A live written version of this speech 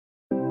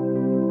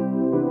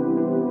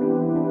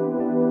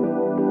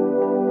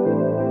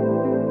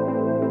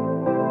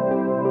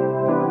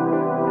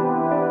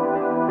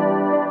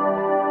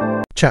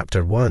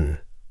Chapter 1.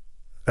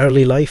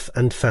 Early Life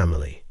and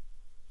Family.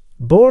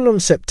 Born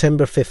on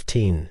September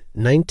 15,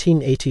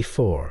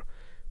 1984,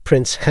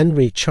 Prince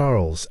Henry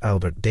Charles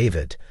Albert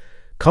David,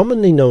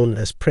 commonly known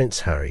as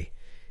Prince Harry,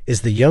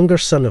 is the younger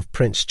son of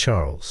Prince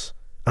Charles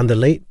and the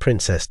late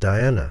Princess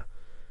Diana.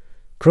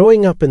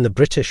 Growing up in the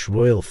British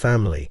royal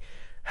family,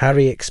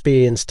 Harry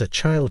experienced a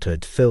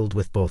childhood filled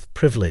with both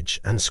privilege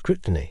and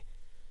scrutiny.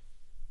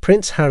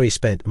 Prince Harry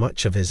spent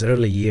much of his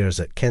early years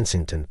at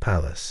Kensington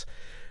Palace,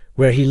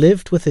 where he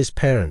lived with his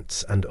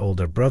parents and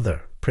older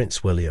brother,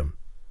 Prince William.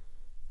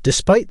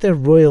 Despite their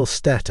royal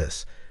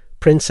status,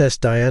 Princess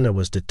Diana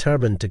was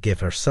determined to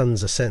give her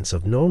sons a sense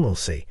of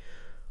normalcy,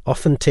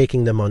 often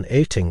taking them on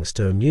outings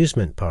to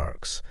amusement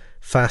parks,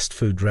 fast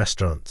food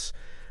restaurants,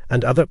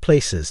 and other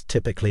places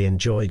typically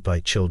enjoyed by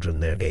children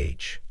their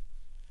age.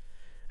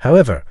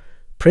 However,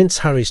 Prince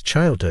Harry's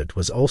childhood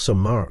was also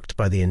marked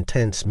by the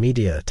intense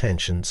media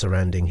attention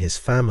surrounding his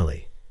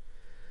family.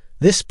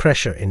 This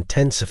pressure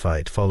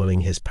intensified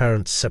following his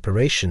parents'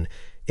 separation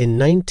in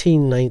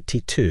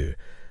 1992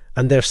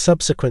 and their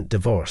subsequent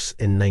divorce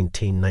in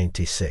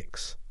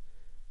 1996.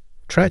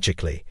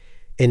 Tragically,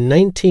 in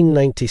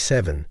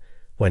 1997,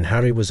 when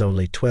Harry was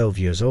only 12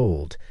 years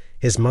old,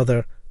 his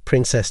mother,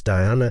 Princess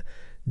Diana,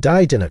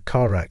 died in a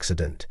car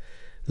accident,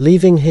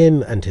 leaving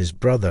him and his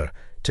brother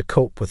to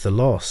cope with the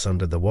loss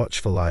under the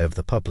watchful eye of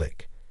the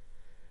public.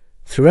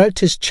 Throughout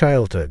his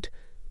childhood,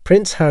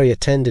 Prince Harry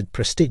attended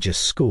prestigious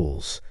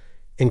schools,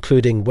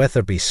 including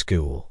Wetherby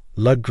School,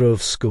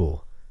 Ludgrove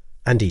School,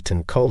 and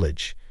Eton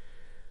College.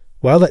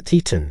 While at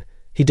Eton,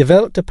 he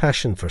developed a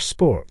passion for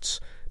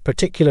sports,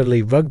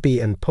 particularly rugby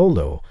and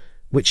polo,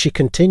 which he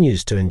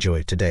continues to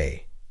enjoy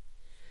today.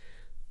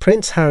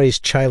 Prince Harry's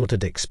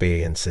childhood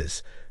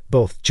experiences,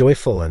 both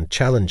joyful and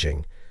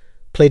challenging,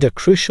 played a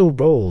crucial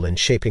role in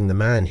shaping the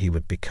man he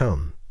would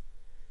become.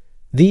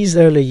 These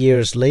early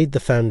years laid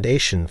the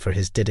foundation for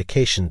his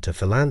dedication to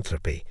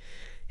philanthropy,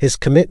 his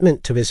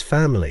commitment to his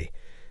family,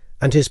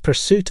 and his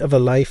pursuit of a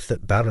life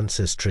that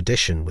balances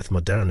tradition with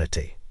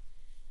modernity.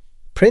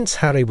 Prince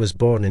Harry was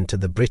born into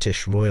the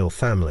British royal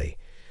family,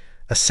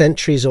 a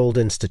centuries-old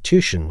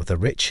institution with a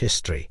rich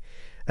history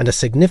and a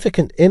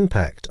significant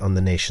impact on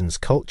the nation's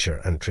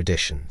culture and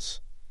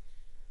traditions.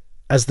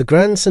 As the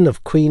grandson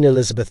of Queen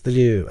Elizabeth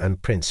II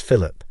and Prince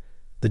Philip,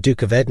 the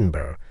Duke of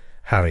Edinburgh,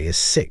 Harry is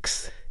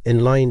sixth in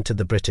line to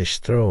the British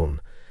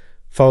throne,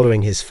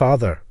 following his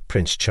father,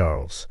 Prince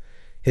Charles,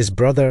 his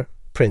brother,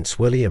 Prince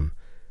William,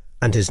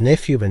 and his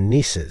nephew and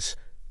nieces,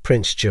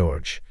 Prince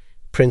George,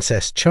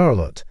 Princess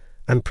Charlotte,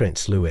 and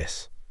Prince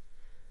Louis.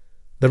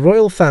 The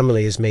royal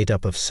family is made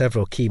up of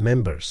several key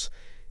members,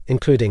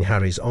 including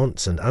Harry's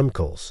aunts and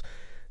uncles,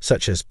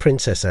 such as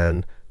Princess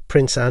Anne,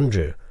 Prince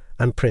Andrew,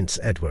 and Prince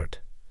Edward.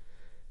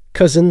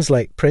 Cousins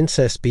like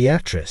Princess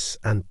Beatrice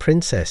and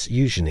Princess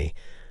Eugenie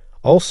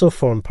also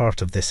form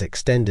part of this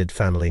extended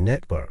family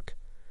network.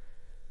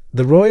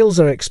 The royals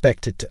are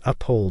expected to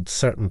uphold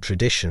certain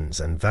traditions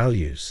and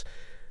values,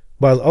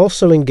 while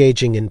also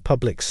engaging in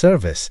public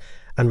service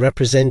and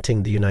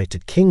representing the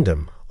United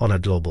Kingdom on a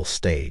global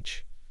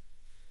stage.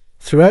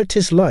 Throughout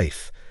his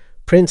life,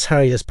 Prince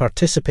Harry has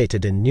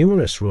participated in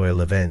numerous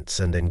royal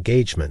events and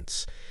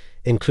engagements,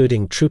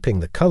 including Trooping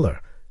the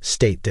Colour,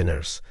 state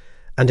dinners,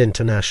 and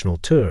international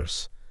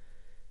tours.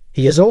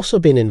 He has also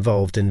been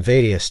involved in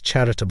various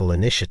charitable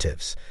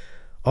initiatives,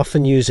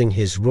 often using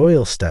his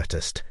royal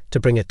status to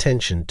bring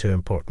attention to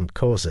important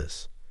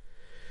causes.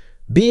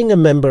 Being a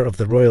member of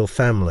the royal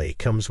family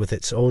comes with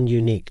its own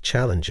unique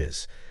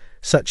challenges,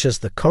 such as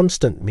the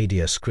constant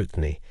media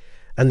scrutiny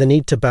and the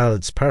need to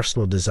balance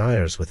personal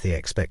desires with the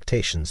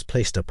expectations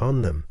placed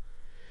upon them.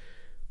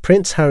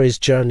 Prince Harry's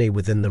journey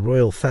within the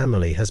royal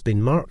family has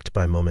been marked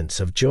by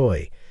moments of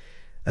joy,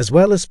 as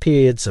well as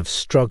periods of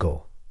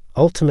struggle,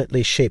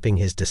 ultimately shaping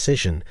his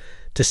decision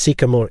to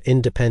seek a more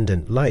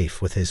independent life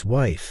with his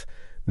wife,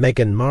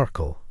 Meghan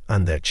Markle,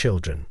 and their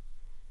children.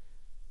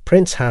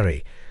 Prince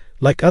Harry,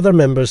 like other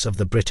members of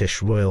the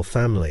British royal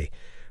family,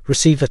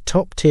 received a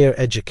top-tier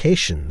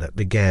education that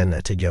began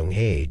at a young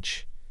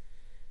age.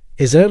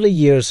 His early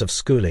years of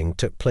schooling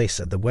took place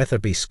at the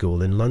Wetherby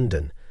School in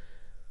London,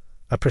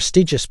 a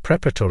prestigious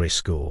preparatory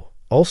school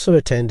also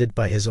attended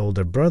by his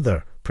older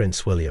brother,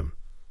 Prince William.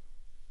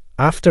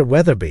 After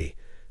Wetherby,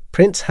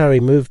 Prince Harry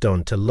moved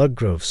on to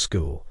Ludgrove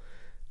School,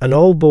 an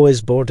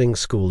all-boys boarding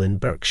school in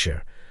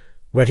Berkshire,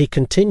 where he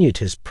continued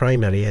his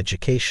primary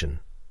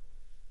education.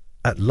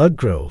 At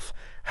Ludgrove,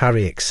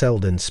 Harry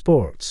excelled in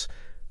sports,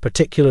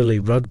 particularly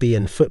rugby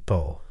and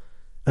football,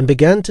 and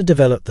began to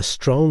develop the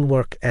strong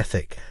work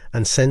ethic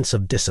and sense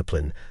of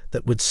discipline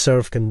that would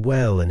serve him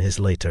well in his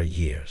later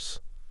years.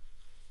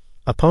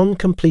 Upon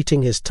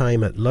completing his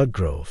time at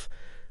Ludgrove,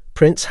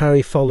 Prince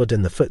Harry followed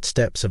in the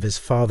footsteps of his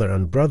father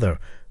and brother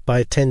by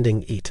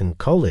attending Eton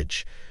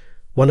College,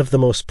 one of the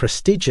most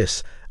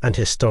prestigious and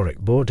historic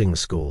boarding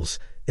schools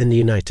in the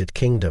United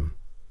Kingdom.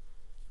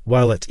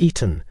 While at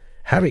Eton,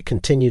 Harry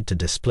continued to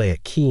display a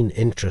keen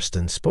interest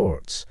in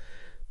sports,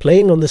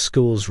 playing on the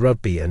school's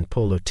rugby and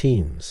polo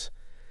teams.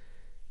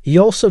 He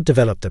also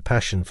developed a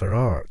passion for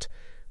art,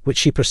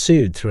 which he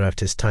pursued throughout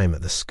his time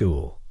at the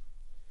school.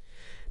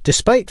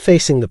 Despite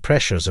facing the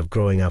pressures of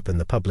growing up in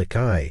the public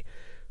eye,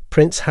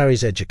 Prince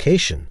Harry's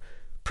education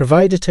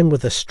provided him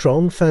with a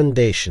strong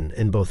foundation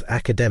in both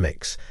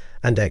academics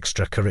and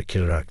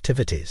extracurricular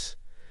activities.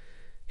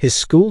 His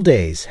school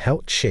days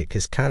helped shape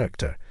his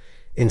character,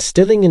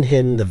 instilling in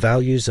him the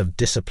values of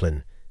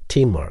discipline,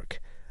 teamwork,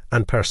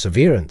 and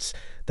perseverance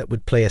that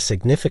would play a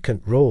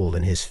significant role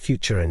in his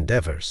future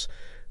endeavours,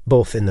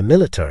 both in the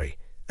military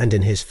and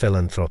in his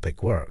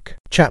philanthropic work.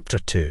 Chapter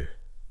 2.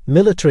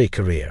 Military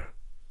Career.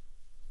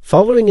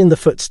 Following in the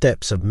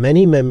footsteps of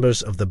many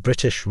members of the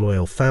British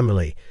royal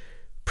family,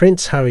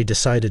 Prince Harry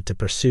decided to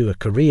pursue a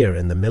career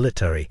in the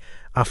military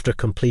after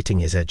completing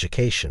his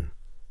education.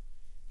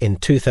 In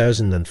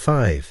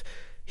 2005,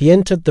 he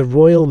entered the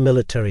Royal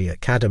Military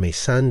Academy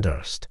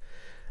Sandhurst,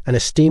 an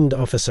esteemed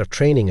officer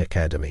training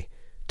academy,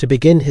 to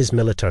begin his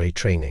military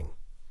training.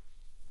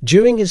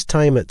 During his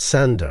time at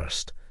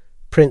Sandhurst,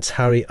 Prince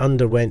Harry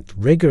underwent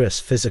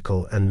rigorous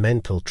physical and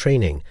mental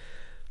training,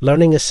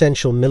 learning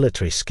essential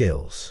military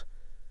skills,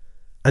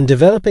 and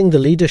developing the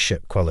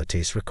leadership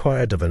qualities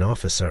required of an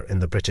officer in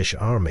the British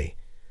Army.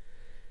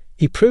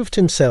 He proved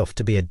himself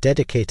to be a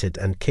dedicated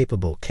and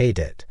capable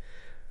cadet,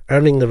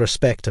 earning the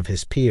respect of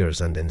his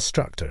peers and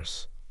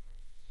instructors.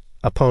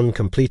 Upon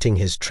completing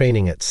his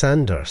training at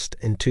Sandhurst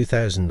in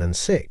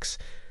 2006,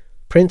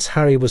 Prince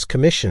Harry was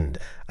commissioned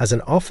as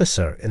an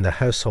officer in the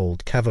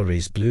Household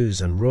Cavalry's Blues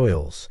and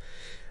Royals,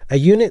 a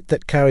unit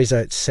that carries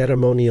out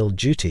ceremonial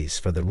duties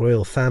for the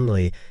royal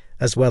family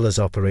as well as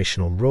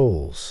operational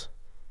roles.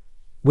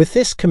 With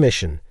this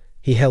commission,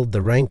 he held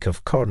the rank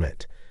of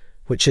cornet,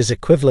 which is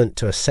equivalent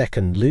to a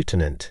second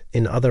lieutenant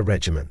in other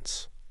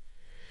regiments.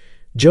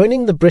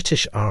 Joining the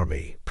British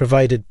Army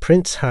provided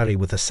Prince Harry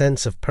with a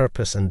sense of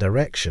purpose and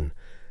direction,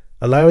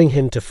 allowing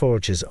him to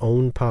forge his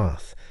own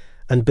path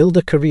and build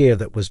a career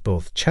that was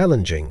both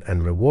challenging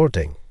and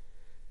rewarding.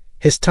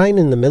 His time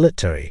in the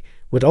military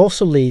would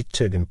also lead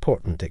to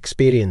important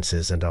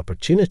experiences and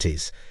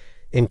opportunities,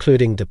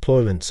 including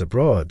deployments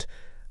abroad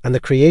and the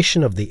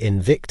creation of the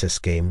Invictus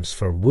Games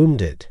for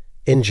wounded,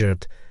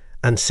 injured,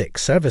 and sick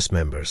service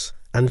members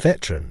and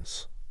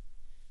veterans.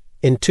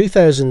 In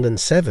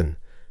 2007,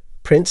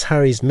 Prince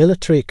Harry's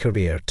military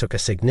career took a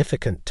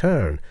significant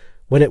turn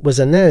when it was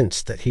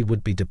announced that he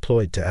would be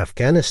deployed to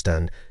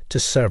Afghanistan to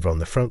serve on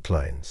the front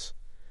lines.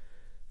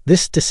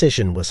 This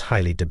decision was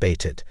highly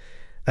debated,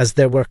 as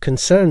there were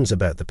concerns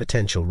about the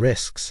potential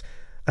risks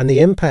and the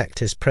impact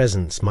his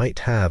presence might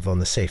have on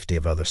the safety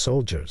of other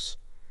soldiers.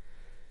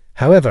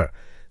 However,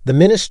 the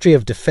Ministry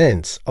of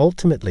Defence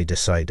ultimately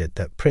decided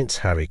that Prince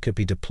Harry could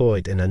be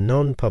deployed in a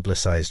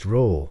non-publicised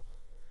role.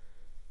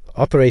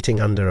 Operating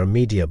under a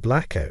media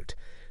blackout,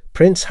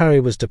 Prince Harry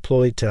was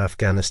deployed to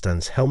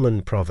Afghanistan's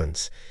Helmand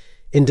province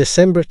in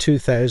December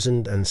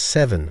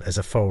 2007 as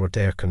a forward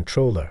air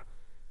controller.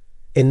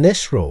 In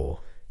this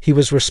role, he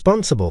was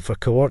responsible for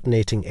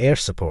coordinating air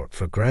support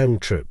for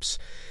ground troops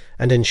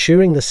and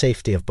ensuring the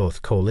safety of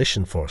both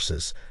coalition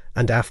forces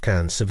and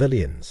Afghan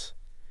civilians.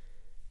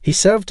 He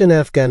served in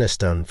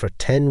Afghanistan for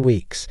 10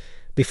 weeks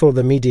before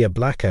the media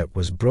blackout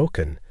was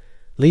broken,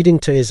 leading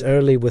to his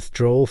early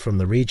withdrawal from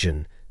the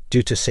region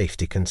due to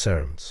safety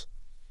concerns.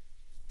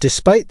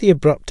 Despite the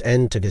abrupt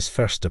end to his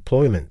first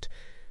deployment,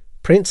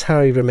 Prince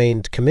Harry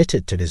remained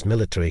committed to his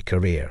military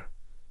career.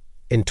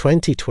 In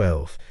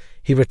 2012,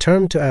 he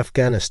returned to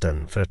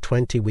Afghanistan for a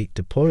 20-week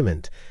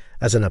deployment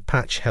as an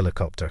Apache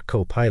helicopter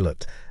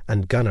co-pilot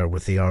and gunner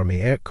with the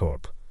Army Air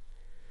Corps.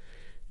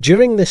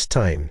 During this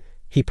time,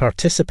 he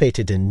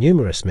participated in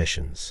numerous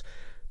missions,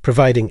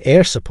 providing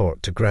air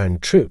support to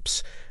ground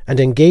troops and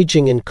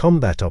engaging in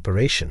combat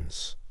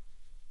operations.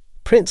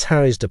 Prince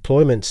Harry's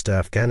deployments to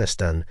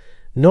Afghanistan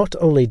not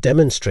only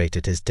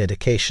demonstrated his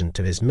dedication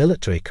to his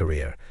military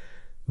career,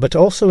 but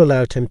also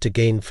allowed him to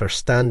gain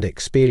first-hand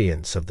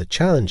experience of the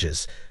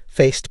challenges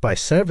faced by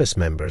service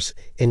members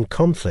in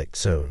conflict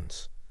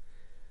zones.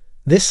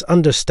 This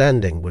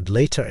understanding would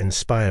later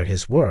inspire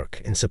his work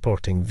in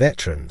supporting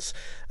veterans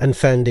and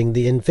founding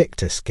the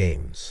Invictus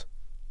Games.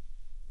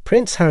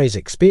 Prince Harry's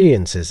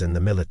experiences in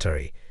the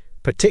military,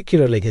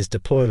 particularly his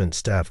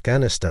deployments to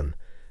Afghanistan,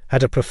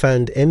 had a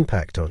profound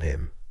impact on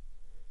him.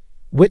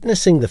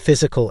 Witnessing the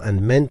physical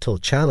and mental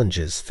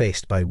challenges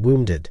faced by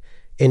wounded,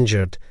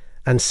 injured,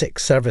 and sick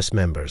service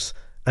members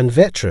and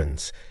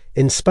veterans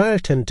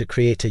inspired him to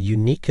create a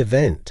unique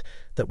event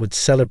that would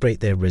celebrate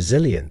their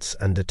resilience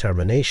and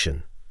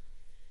determination.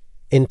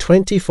 In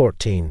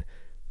 2014,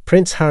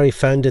 Prince Harry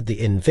founded the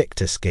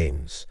Invictus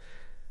Games,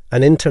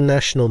 an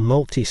international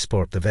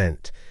multi-sport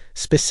event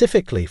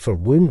specifically for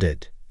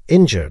wounded,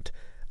 injured,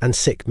 and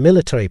sick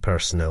military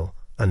personnel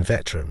and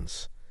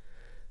veterans.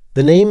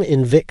 The name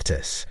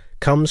Invictus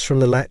comes from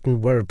the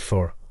Latin word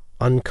for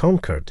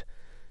unconquered,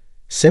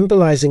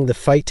 symbolizing the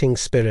fighting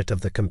spirit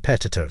of the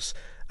competitors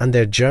and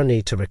their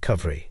journey to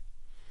recovery.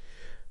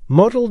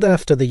 Modelled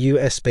after the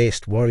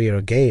US-based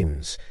Warrior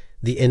Games,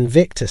 the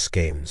Invictus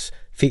Games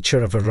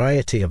feature a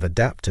variety of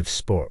adaptive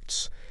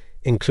sports,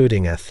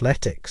 including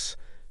athletics,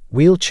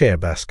 wheelchair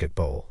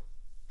basketball,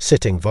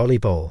 sitting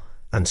volleyball,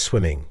 and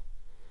swimming.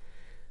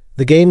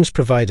 The Games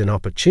provide an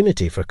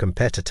opportunity for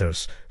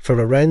competitors from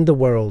around the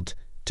world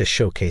to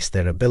showcase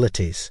their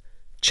abilities,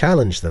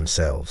 challenge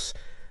themselves,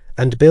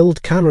 and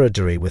build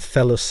camaraderie with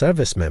fellow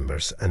service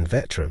members and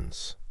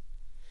veterans.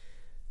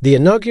 The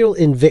inaugural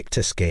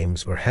Invictus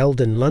Games were held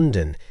in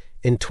London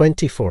in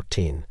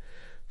 2014,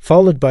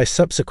 followed by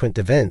subsequent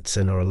events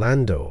in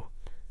Orlando,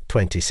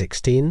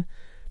 2016,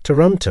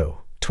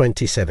 Toronto,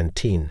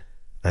 2017,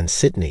 and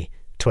Sydney,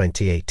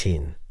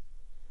 2018.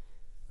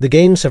 The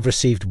Games have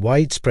received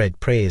widespread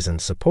praise and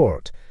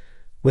support,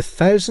 with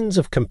thousands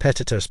of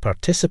competitors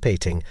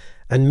participating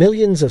and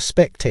millions of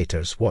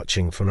spectators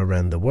watching from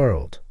around the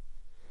world.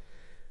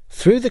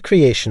 Through the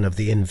creation of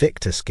the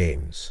Invictus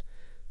Games,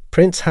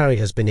 Prince Harry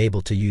has been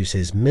able to use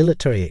his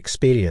military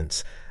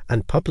experience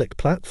and public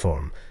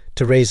platform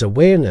to raise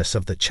awareness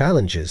of the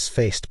challenges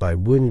faced by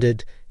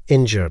wounded,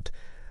 injured,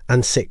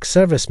 and sick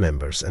service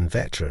members and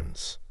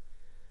veterans.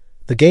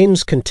 The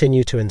Games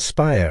continue to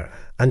inspire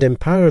and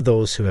empower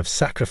those who have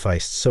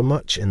sacrificed so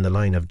much in the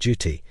line of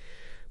duty,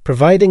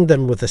 providing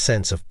them with a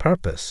sense of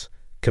purpose,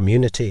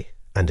 community,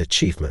 and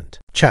achievement.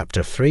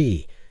 Chapter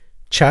 3.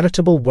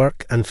 Charitable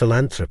Work and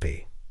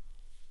Philanthropy.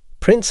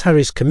 Prince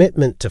Harry's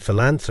commitment to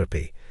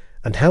philanthropy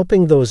and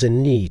helping those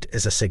in need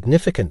is a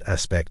significant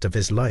aspect of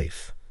his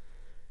life.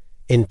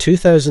 In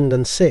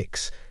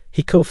 2006,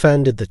 he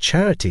co-founded the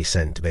charity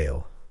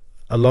Charitable,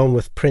 along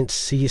with Prince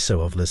Seiso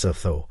of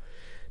Lesotho,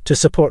 to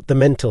support the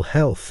mental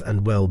health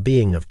and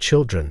well-being of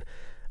children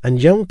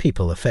and young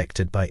people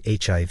affected by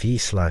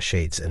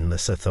HIV/AIDS in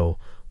Lesotho,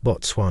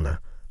 Botswana,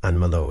 and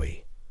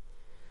Malawi.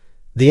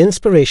 The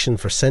inspiration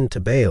for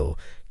Charitable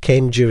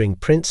came during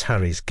Prince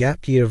Harry's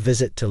gap-year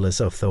visit to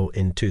Lesotho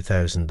in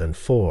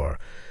 2004,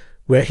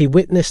 where he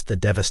witnessed the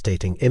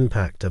devastating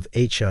impact of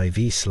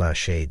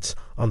HIV/AIDS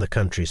on the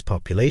country's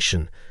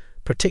population,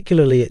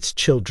 particularly its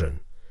children.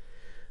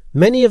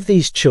 Many of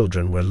these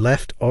children were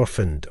left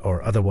orphaned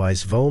or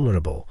otherwise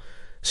vulnerable,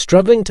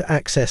 struggling to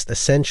access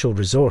essential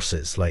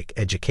resources like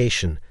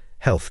education,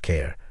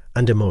 healthcare,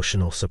 and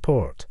emotional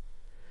support.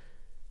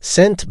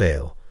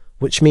 Charitable,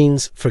 which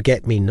means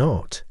Forget Me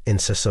Not in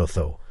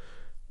Sesotho,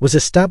 was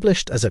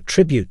established as a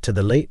tribute to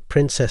the late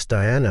Princess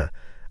Diana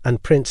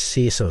and Prince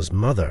Seiso's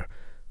mother,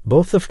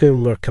 both of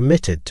whom were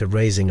committed to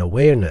raising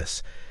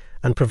awareness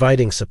and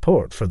providing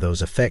support for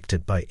those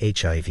affected by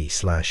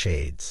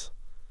HIV/AIDS.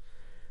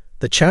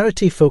 The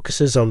charity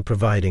focuses on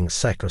providing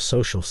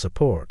psychosocial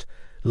support,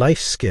 life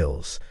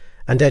skills,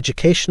 and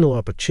educational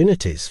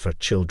opportunities for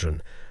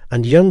children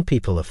and young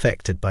people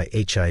affected by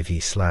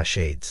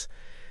HIV/AIDS,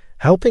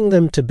 helping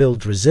them to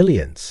build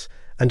resilience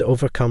and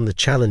overcome the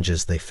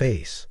challenges they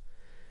face.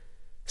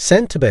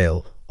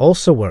 Charitable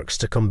also works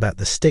to combat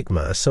the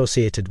stigma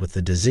associated with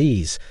the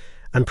disease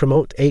and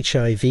promote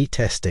HIV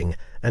testing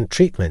and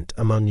treatment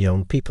among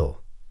young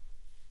people.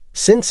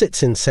 Since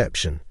its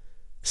inception,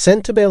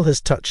 Charitable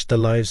has touched the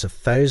lives of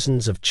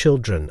thousands of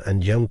children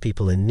and young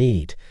people in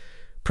need,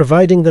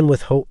 providing them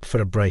with hope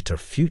for a brighter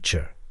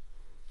future.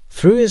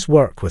 Through his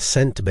work with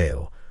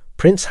Charitable,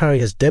 Prince Harry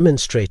has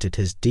demonstrated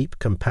his deep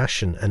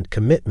compassion and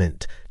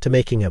commitment to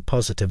making a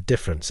positive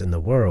difference in the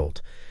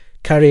world,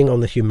 carrying on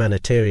the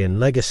humanitarian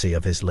legacy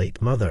of his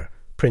late mother,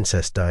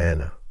 Princess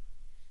Diana.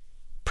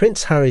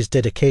 Prince Harry's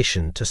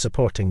dedication to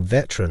supporting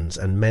veterans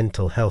and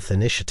mental health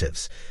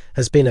initiatives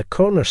has been a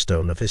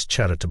cornerstone of his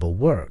charitable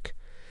work.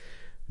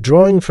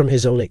 Drawing from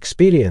his own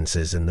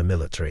experiences in the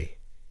military,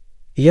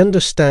 he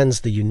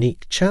understands the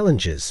unique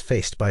challenges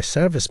faced by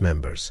service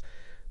members,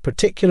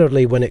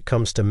 particularly when it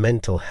comes to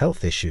mental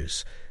health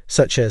issues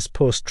such as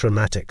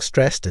post-traumatic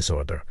stress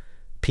disorder,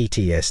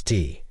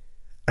 PTSD,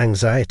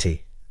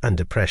 anxiety, and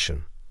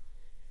depression.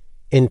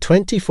 In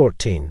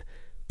 2014,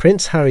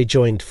 Prince Harry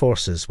joined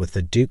forces with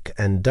the Duke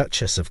and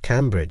Duchess of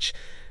Cambridge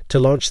to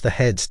launch the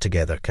Heads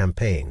Together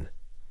campaign.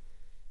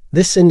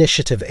 This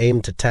initiative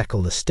aimed to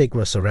tackle the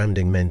stigma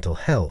surrounding mental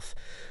health,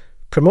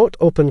 promote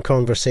open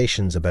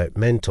conversations about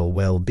mental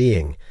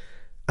well-being,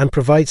 and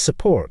provide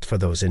support for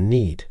those in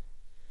need.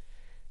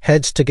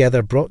 Heads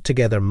Together brought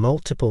together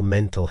multiple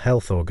mental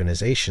health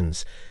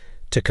organisations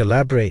to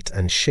collaborate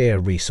and share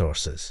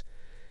resources,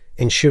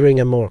 ensuring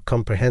a more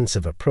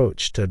comprehensive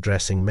approach to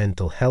addressing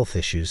mental health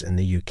issues in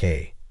the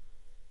UK.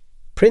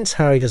 Prince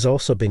Harry has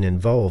also been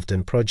involved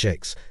in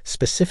projects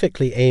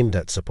specifically aimed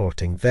at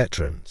supporting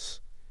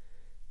veterans.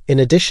 In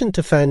addition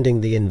to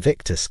founding the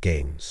Invictus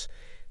Games,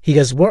 he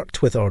has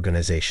worked with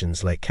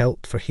organisations like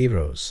Help for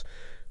Heroes,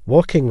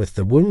 Walking with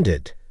the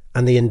Wounded,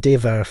 and the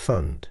Endeavour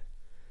Fund.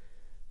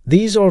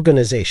 These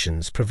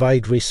organisations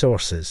provide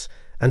resources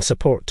and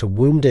support to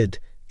wounded,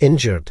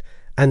 injured,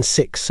 and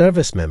sick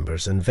service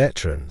members and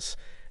veterans,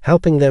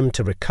 helping them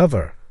to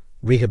recover,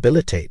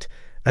 rehabilitate,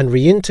 and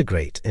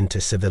reintegrate into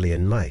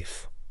civilian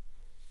life.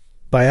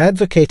 By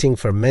advocating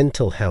for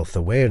mental health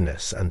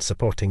awareness and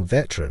supporting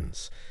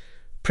veterans,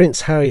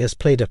 Prince Harry has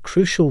played a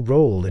crucial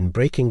role in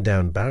breaking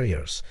down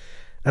barriers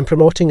and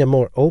promoting a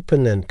more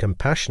open and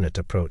compassionate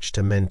approach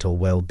to mental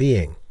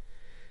well-being.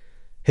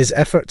 His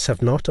efforts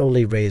have not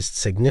only raised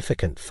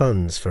significant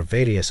funds for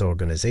various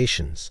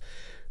organizations,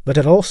 but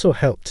have also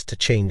helped to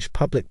change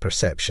public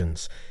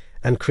perceptions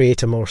and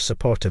create a more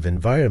supportive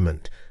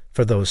environment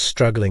for those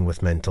struggling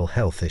with mental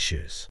health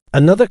issues.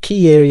 Another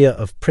key area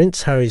of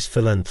Prince Harry's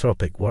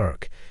philanthropic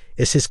work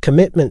is his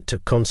commitment to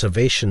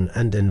conservation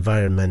and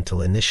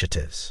environmental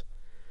initiatives.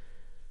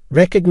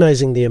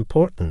 Recognizing the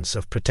importance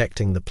of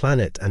protecting the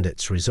planet and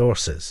its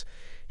resources,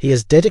 he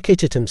has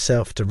dedicated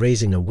himself to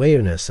raising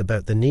awareness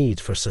about the need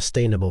for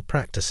sustainable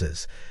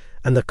practices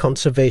and the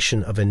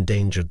conservation of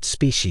endangered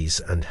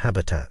species and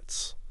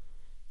habitats.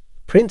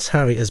 Prince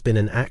Harry has been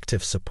an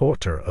active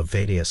supporter of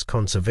various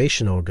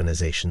conservation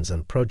organizations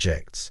and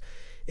projects,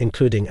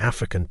 including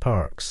African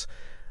Parks,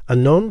 a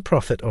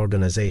non-profit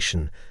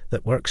organization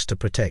that works to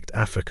protect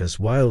Africa's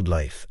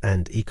wildlife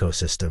and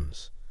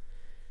ecosystems.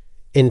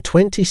 In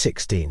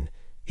 2016,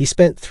 he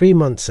spent 3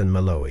 months in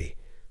Malawi,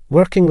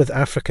 working with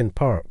African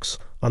Parks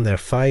on their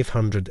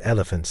 500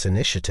 Elephants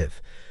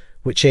initiative,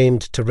 which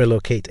aimed to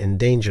relocate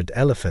endangered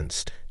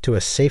elephants to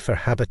a safer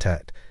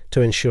habitat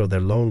to ensure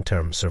their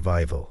long-term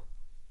survival.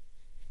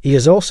 He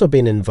has also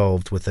been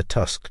involved with the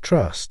Tusk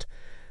Trust,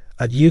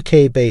 a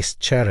UK-based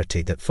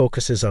charity that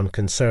focuses on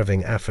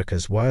conserving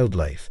Africa's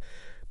wildlife,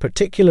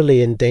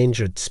 particularly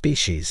endangered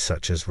species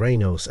such as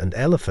rhinos and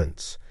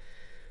elephants.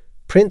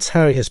 Prince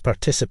Harry has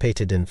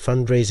participated in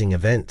fundraising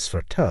events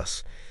for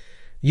Tusk,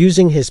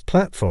 using his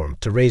platform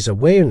to raise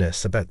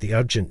awareness about the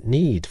urgent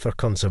need for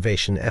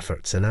conservation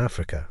efforts in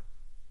Africa.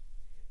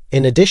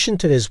 In addition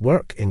to his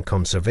work in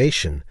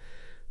conservation,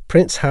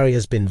 Prince Harry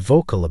has been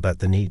vocal about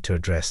the need to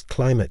address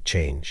climate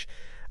change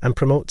and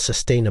promote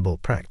sustainable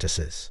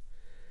practices.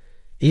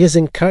 He has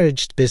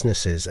encouraged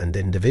businesses and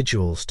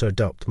individuals to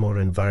adopt more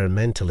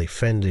environmentally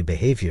friendly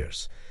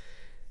behaviours,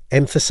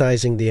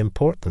 emphasising the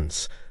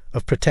importance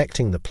of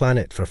protecting the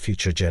planet for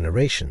future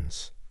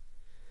generations.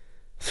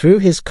 Through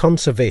his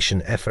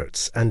conservation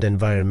efforts and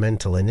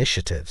environmental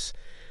initiatives,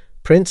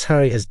 Prince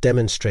Harry has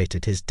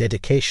demonstrated his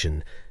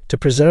dedication to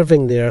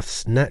preserving the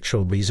Earth's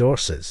natural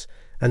resources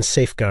and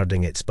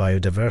safeguarding its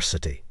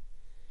biodiversity.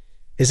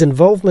 His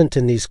involvement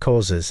in these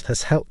causes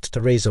has helped to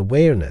raise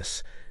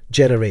awareness,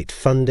 generate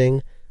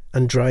funding,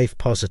 and drive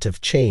positive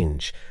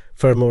change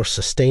for a more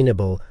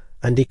sustainable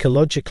and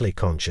ecologically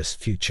conscious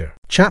future.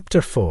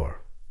 Chapter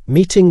 4.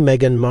 Meeting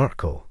Meghan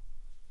Markle.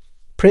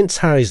 Prince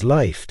Harry's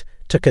life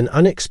took an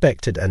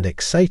unexpected and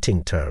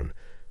exciting turn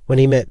when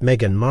he met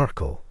Meghan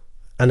Markle,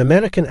 an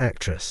American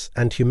actress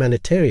and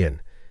humanitarian,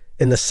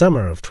 in the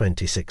summer of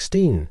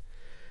 2016.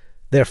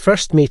 Their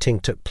first meeting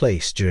took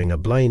place during a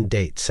blind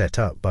date set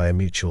up by a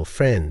mutual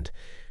friend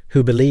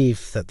who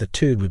believed that the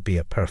two would be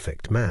a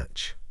perfect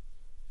match.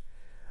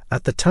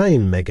 At the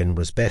time, Meghan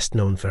was best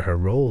known for her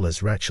role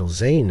as Rachel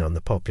Zane on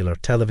the popular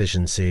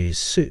television series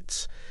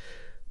Suits,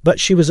 but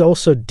she was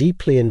also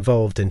deeply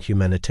involved in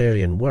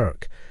humanitarian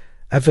work,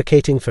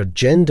 advocating for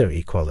gender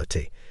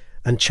equality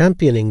and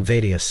championing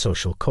various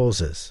social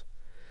causes.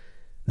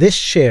 This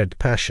shared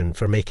passion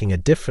for making a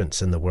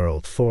difference in the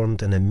world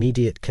formed an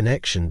immediate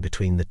connection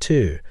between the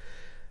two,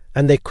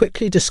 and they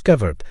quickly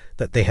discovered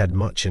that they had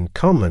much in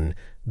common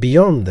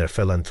beyond their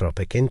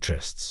philanthropic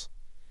interests.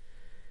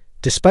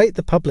 Despite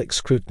the public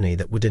scrutiny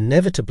that would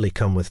inevitably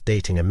come with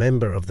dating a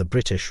member of the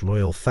British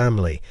royal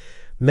family,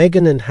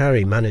 Meghan and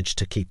Harry managed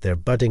to keep their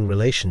budding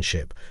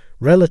relationship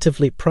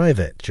relatively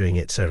private during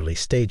its early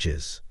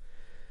stages.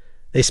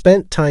 They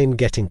spent time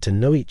getting to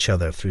know each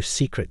other through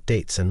secret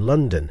dates in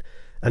London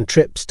and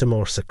trips to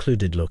more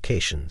secluded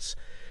locations,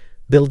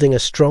 building a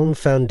strong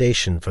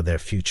foundation for their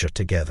future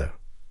together.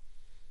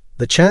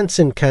 The chance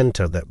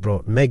encounter that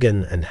brought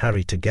Meghan and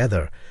Harry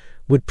together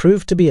would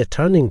prove to be a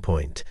turning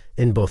point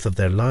in both of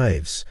their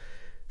lives,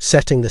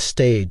 setting the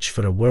stage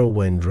for a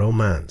whirlwind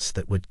romance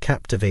that would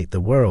captivate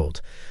the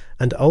world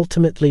and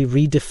ultimately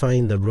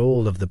redefine the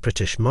role of the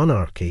British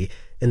monarchy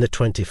in the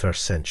 21st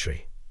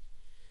century.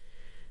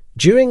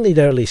 During the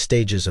early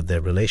stages of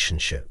their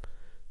relationship,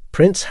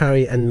 Prince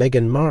Harry and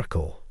Meghan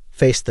Markle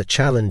faced the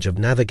challenge of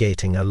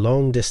navigating a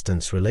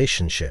long-distance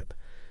relationship,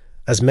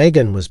 as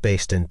Meghan was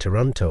based in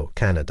Toronto,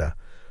 Canada,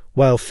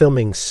 while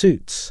filming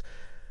Suits,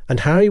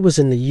 and Harry was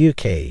in the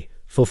UK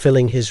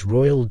fulfilling his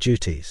royal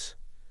duties.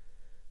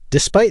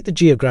 Despite the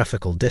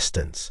geographical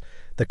distance,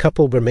 the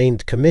couple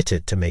remained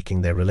committed to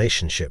making their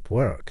relationship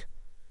work.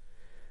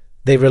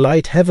 They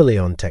relied heavily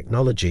on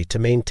technology to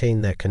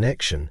maintain their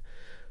connection,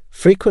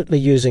 frequently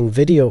using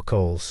video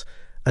calls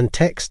and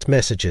text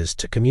messages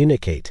to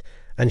communicate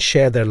and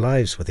share their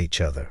lives with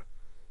each other.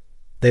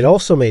 They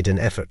also made an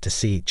effort to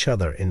see each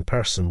other in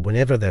person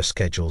whenever their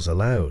schedules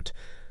allowed,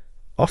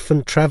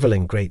 often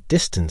travelling great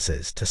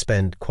distances to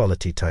spend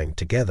quality time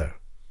together.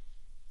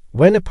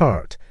 When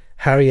apart,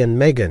 Harry and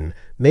Meghan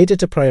made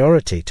it a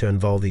priority to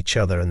involve each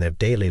other in their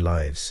daily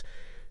lives,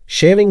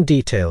 sharing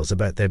details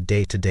about their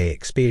day-to-day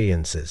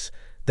experiences,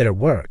 their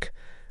work,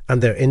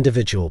 and their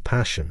individual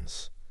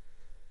passions.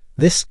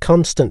 This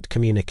constant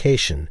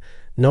communication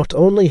not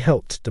only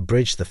helped to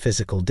bridge the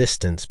physical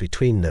distance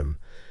between them,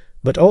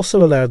 but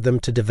also allowed them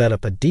to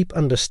develop a deep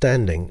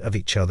understanding of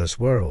each other's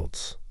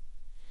worlds.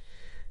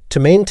 To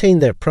maintain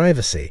their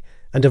privacy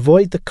and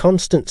avoid the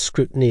constant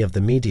scrutiny of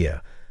the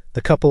media,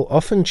 the couple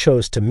often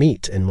chose to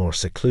meet in more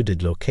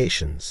secluded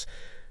locations,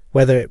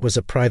 whether it was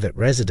a private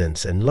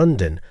residence in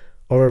London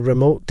or a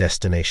remote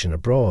destination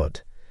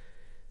abroad.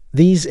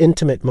 These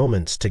intimate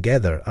moments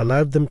together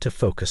allowed them to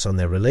focus on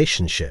their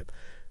relationship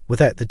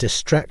without the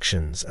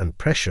distractions and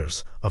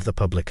pressures of the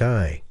public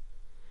eye.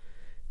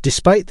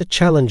 Despite the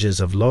challenges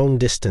of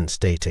long-distance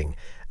dating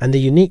and the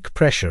unique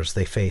pressures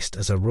they faced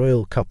as a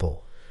royal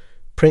couple,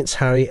 Prince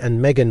Harry and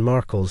Meghan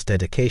Markle's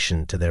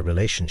dedication to their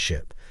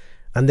relationship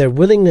and their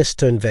willingness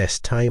to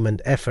invest time and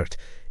effort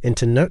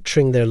into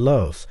nurturing their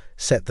love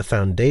set the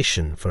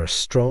foundation for a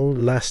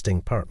strong,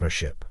 lasting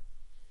partnership.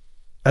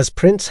 As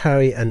Prince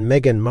Harry and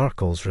Meghan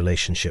Markle's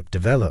relationship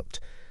developed,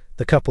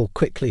 the couple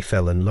quickly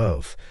fell in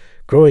love,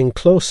 growing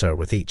closer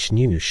with each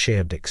new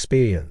shared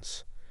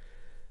experience.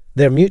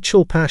 Their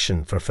mutual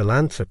passion for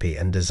philanthropy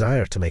and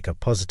desire to make a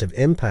positive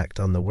impact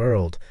on the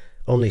world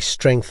only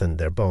strengthened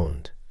their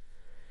bond.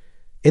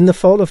 In the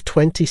fall of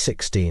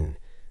 2016,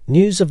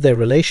 news of their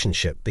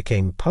relationship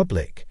became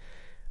public,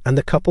 and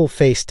the couple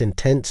faced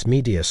intense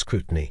media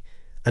scrutiny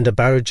and a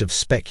barrage of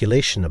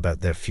speculation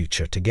about their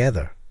future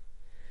together.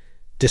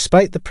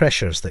 Despite the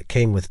pressures that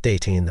came with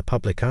dating in the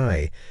public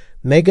eye,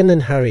 Meghan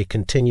and Harry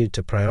continued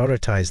to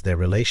prioritize their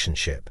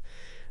relationship,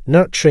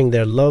 nurturing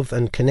their love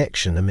and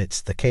connection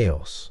amidst the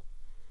chaos.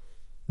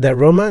 Their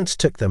romance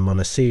took them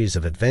on a series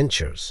of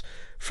adventures,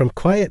 from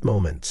quiet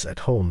moments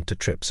at home to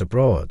trips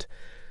abroad,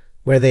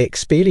 where they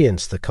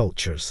experienced the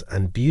cultures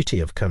and beauty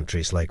of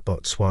countries like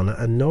Botswana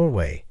and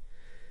Norway.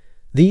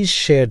 These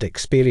shared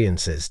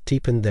experiences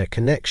deepened their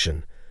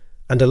connection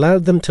and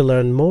allowed them to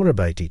learn more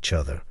about each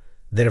other,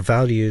 their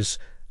values,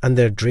 and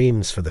their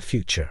dreams for the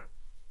future.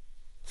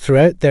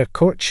 Throughout their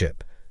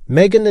courtship,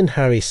 Meghan and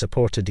Harry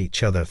supported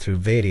each other through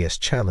various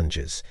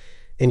challenges,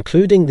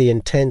 including the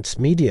intense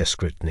media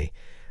scrutiny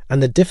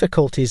and the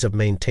difficulties of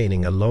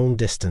maintaining a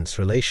long-distance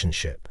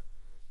relationship.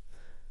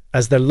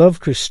 As their love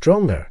grew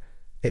stronger,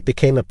 it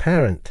became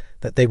apparent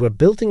that they were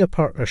building a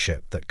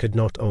partnership that could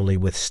not only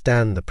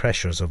withstand the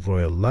pressures of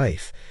royal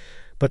life,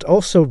 but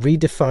also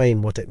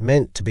redefine what it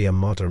meant to be a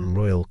modern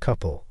royal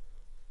couple.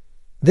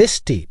 This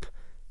deep,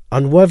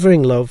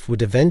 unwavering love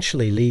would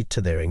eventually lead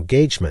to their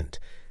engagement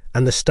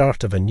and the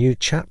start of a new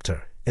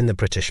chapter in the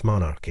British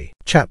monarchy.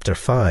 Chapter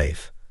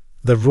 5.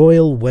 The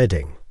Royal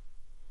Wedding.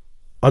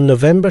 On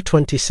November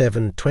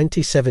 27,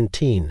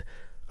 2017,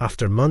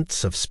 after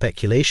months of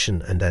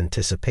speculation and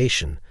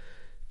anticipation,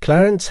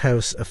 Clarence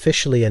House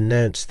officially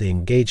announced the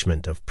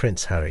engagement of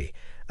Prince Harry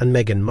and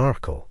Meghan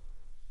Markle.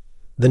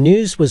 The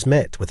news was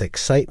met with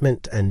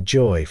excitement and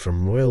joy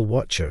from royal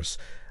watchers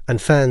and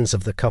fans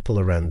of the couple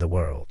around the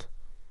world.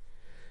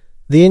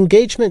 The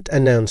engagement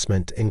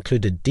announcement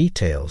included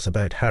details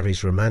about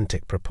Harry's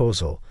romantic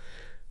proposal,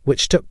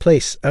 which took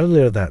place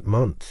earlier that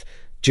month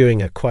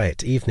during a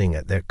quiet evening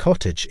at their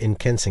cottage in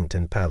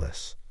Kensington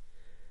Palace.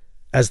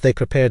 As they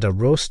prepared a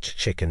roast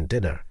chicken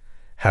dinner,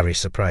 Harry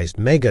surprised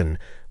Meghan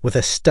with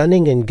a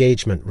stunning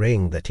engagement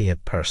ring that he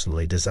had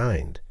personally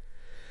designed.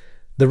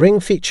 The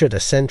ring featured a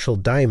central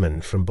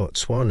diamond from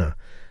Botswana,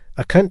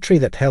 a country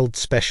that held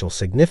special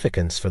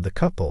significance for the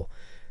couple,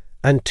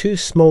 and two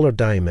smaller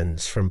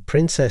diamonds from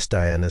Princess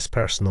Diana's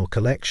personal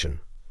collection.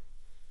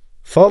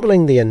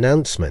 Following the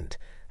announcement,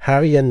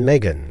 Harry and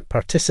Meghan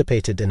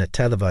participated in a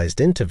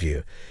televised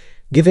interview,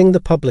 giving the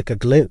public a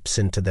glimpse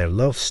into their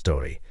love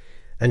story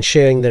and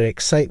sharing their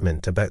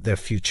excitement about their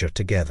future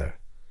together.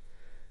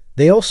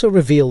 They also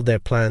revealed their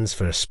plans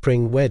for a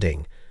spring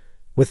wedding,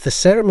 with the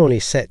ceremony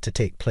set to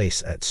take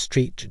place at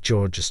St.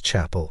 George's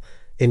Chapel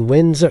in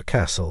Windsor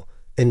Castle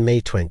in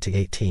May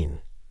 2018.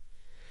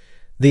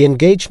 The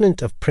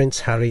engagement of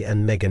Prince Harry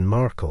and Meghan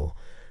Markle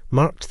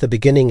marked the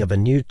beginning of a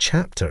new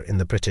chapter in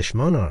the British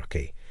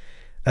monarchy,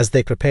 as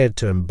they prepared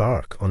to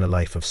embark on a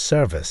life of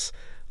service,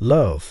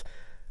 love,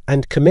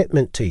 and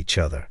commitment to each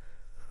other,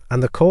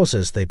 and the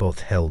causes they both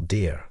held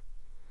dear.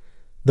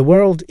 The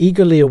world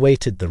eagerly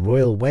awaited the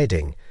royal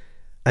wedding,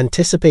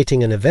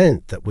 anticipating an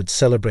event that would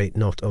celebrate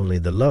not only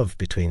the love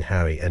between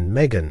Harry and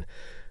Meghan,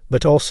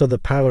 but also the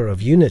power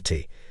of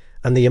unity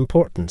and the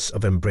importance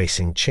of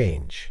embracing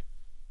change.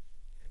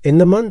 In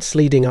the months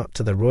leading up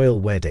to the royal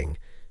wedding,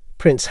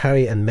 Prince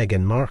Harry and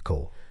Meghan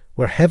Markle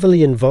were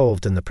heavily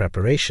involved in the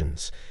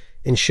preparations,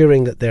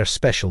 ensuring that their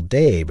special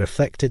day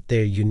reflected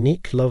their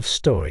unique love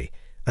story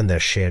and their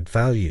shared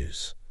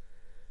values.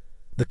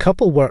 The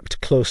couple worked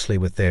closely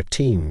with their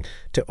team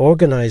to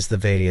organize the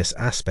various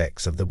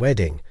aspects of the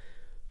wedding,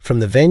 from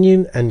the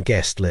venue and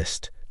guest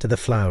list to the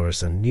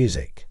flowers and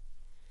music.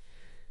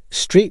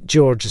 St.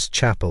 George's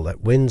Chapel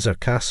at Windsor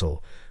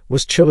Castle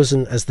was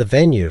chosen as the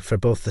venue for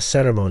both the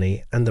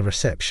ceremony and the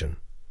reception.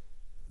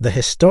 The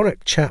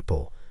historic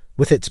chapel,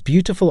 with its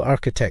beautiful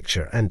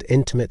architecture and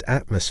intimate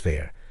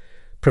atmosphere,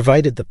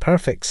 provided the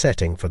perfect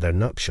setting for their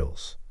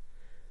nuptials.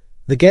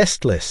 The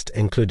guest list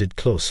included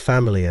close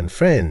family and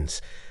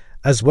friends,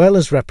 as well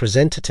as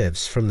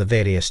representatives from the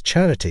various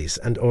charities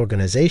and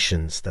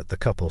organizations that the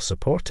couple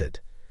supported.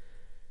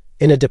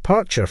 In a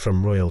departure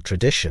from royal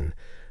tradition,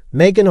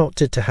 Meghan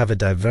opted to have a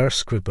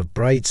diverse group of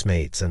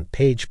bridesmaids and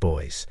page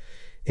boys,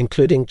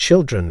 including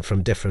children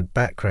from different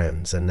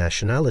backgrounds and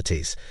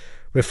nationalities,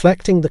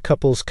 reflecting the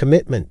couple's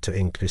commitment to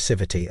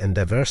inclusivity and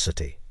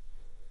diversity.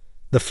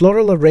 The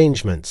floral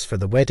arrangements for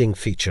the wedding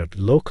featured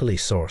locally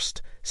sourced,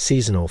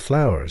 seasonal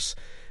flowers,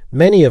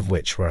 many of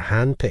which were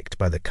hand-picked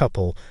by the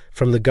couple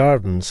from the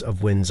gardens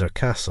of Windsor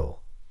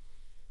Castle.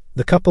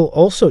 The couple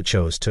also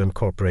chose to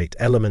incorporate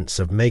elements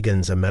of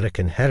Meghan's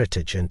American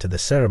heritage into the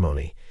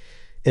ceremony,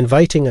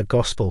 inviting a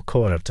gospel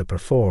choir to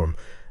perform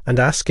and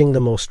asking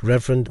the Most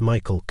Reverend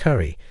Michael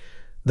Curry,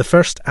 the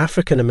first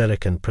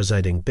African-American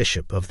presiding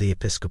bishop of the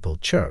Episcopal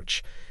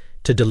Church,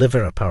 to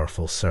deliver a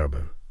powerful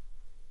sermon.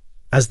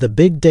 As the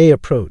big day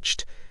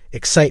approached,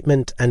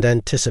 excitement and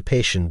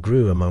anticipation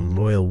grew among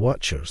royal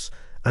watchers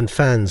and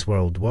fans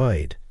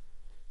worldwide.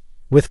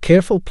 With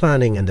careful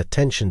planning and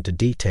attention to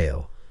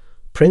detail,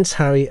 Prince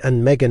Harry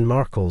and Meghan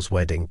Markle's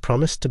wedding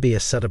promised to be a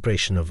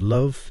celebration of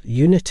love,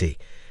 unity,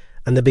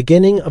 and the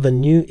beginning of a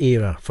new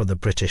era for the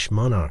British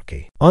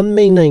monarchy. On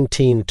May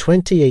 19,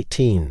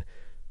 2018,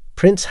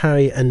 Prince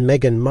Harry and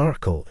Meghan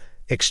Markle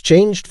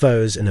exchanged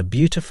vows in a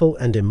beautiful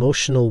and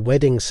emotional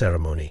wedding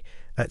ceremony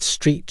at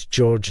St.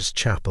 George's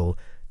Chapel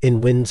in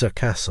Windsor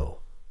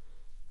Castle.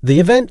 The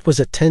event was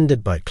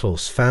attended by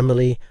close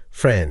family,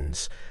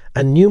 friends,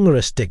 and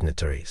numerous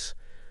dignitaries,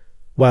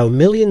 while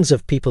millions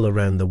of people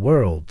around the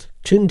world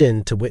tuned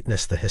in to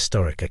witness the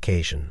historic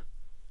occasion.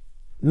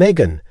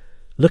 Meghan,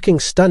 looking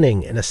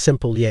stunning in a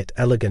simple yet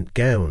elegant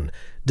gown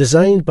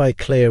designed by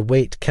Claire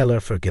Waite Keller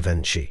for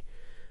Givenchy,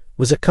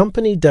 was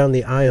accompanied down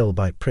the aisle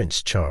by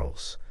Prince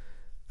Charles,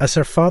 as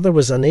her father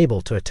was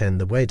unable to attend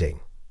the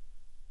wedding.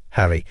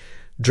 Harry,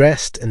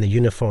 dressed in the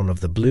uniform of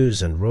the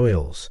Blues and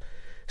Royals,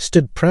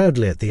 stood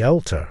proudly at the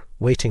altar,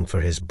 waiting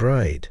for his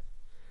bride.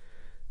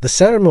 The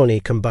ceremony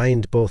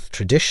combined both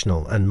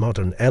traditional and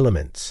modern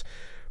elements,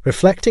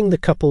 reflecting the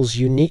couple's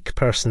unique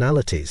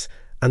personalities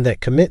and their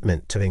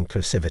commitment to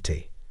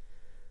inclusivity.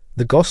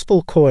 The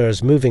gospel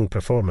choir's moving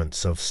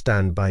performance of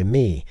Stand By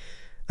Me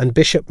and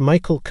Bishop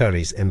Michael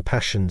Curry's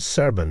impassioned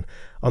sermon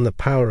on the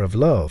power of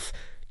love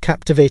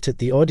captivated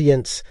the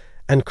audience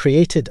and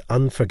created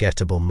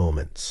unforgettable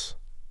moments.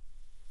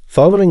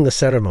 Following the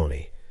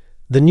ceremony,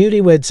 the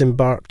newlyweds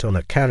embarked on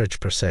a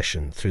carriage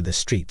procession through the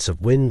streets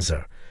of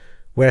Windsor,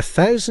 where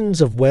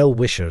thousands of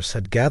well-wishers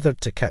had gathered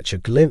to catch a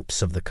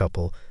glimpse of the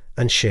couple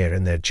and share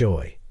in their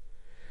joy.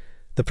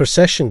 The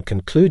procession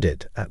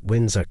concluded at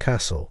Windsor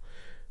Castle,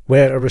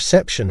 where a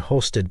reception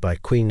hosted by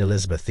Queen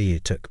Elizabeth II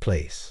took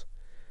place.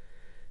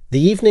 The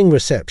evening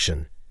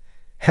reception,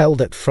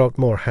 held at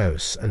Frogmore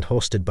House and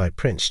hosted by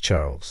Prince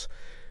Charles,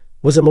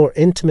 was a more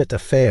intimate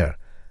affair,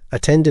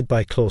 attended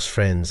by close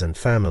friends and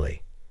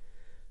family.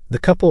 The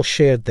couple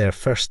shared their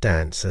first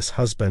dance as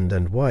husband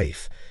and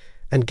wife,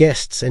 and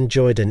guests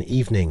enjoyed an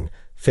evening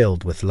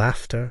filled with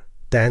laughter,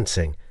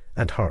 dancing,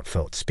 and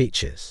heartfelt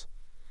speeches.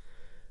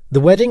 The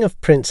wedding of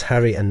Prince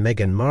Harry and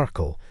Meghan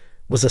Markle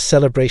was a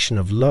celebration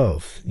of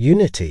love,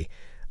 unity,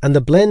 and the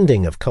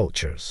blending of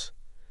cultures.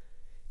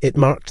 It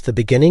marked the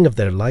beginning of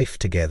their life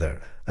together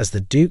as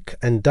the Duke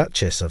and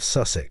Duchess of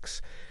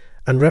Sussex,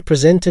 and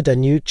represented a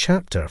new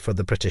chapter for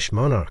the British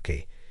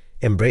monarchy,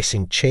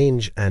 embracing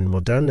change and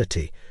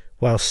modernity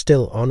while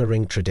still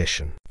honouring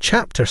tradition.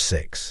 Chapter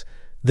 6.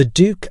 The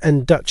Duke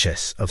and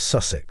Duchess of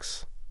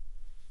Sussex.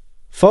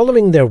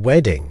 Following their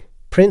wedding,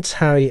 Prince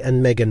Harry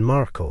and Meghan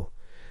Markle,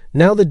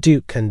 now the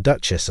Duke and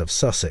Duchess of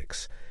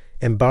Sussex,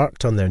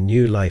 embarked on their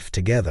new life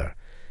together,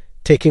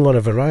 taking on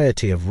a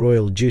variety of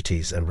royal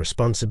duties and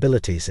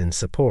responsibilities in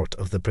support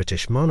of the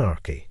British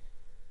monarchy.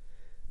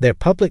 Their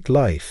public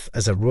life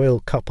as a royal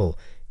couple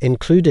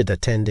included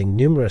attending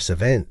numerous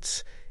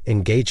events,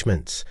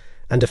 engagements,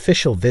 and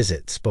official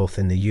visits both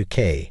in the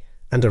UK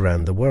and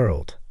around the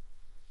world.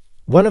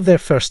 One of their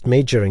first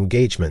major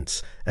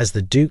engagements as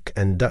the Duke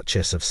and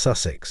Duchess of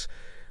Sussex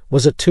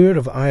was a tour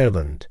of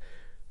Ireland,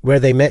 where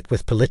they met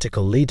with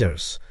political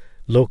leaders,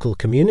 local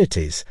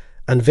communities,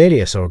 and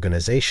various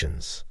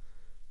organisations.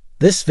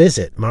 This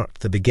visit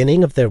marked the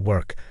beginning of their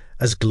work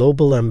as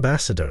global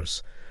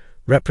ambassadors,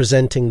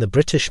 representing the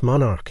British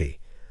monarchy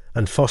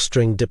and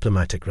fostering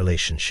diplomatic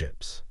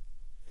relationships.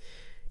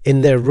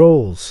 In their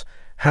roles,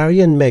 Harry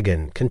and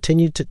Meghan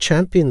continued to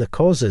champion the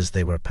causes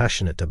they were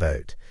passionate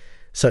about,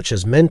 such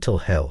as mental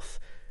health,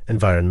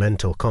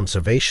 environmental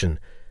conservation,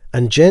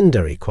 and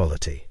gender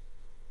equality.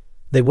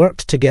 They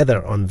worked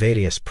together on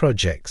various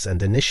projects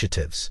and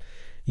initiatives,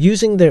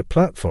 using their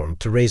platform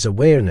to raise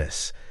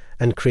awareness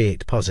and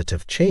create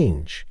positive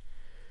change.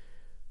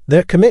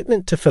 Their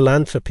commitment to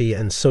philanthropy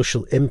and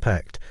social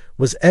impact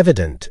was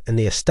evident in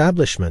the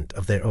establishment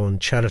of their own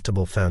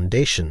charitable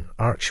foundation,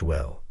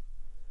 Archewell.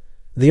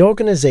 The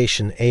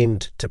organisation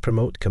aimed to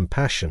promote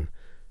compassion,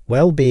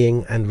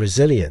 well-being and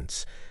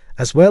resilience,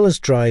 as well as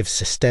drive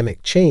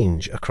systemic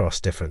change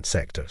across different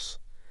sectors.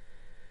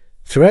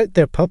 Throughout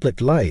their public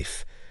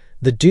life,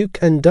 the Duke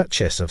and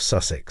Duchess of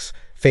Sussex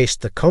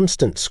faced the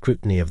constant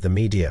scrutiny of the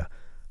media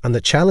and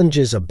the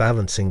challenges of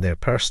balancing their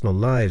personal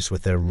lives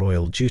with their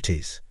royal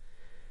duties.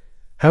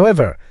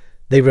 However,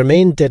 They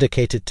remained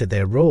dedicated to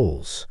their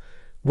roles,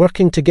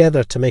 working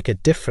together to make a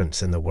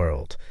difference in the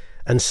world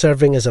and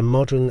serving as a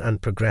modern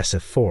and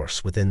progressive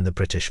force within the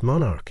British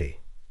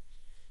monarchy.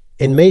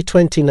 In May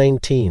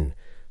 2019,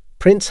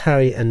 Prince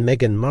Harry and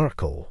Meghan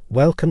Markle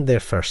welcomed their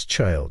first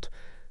child,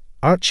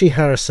 Archie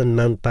Harrison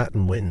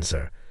Mountbatten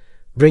Windsor,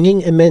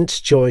 bringing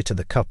immense joy to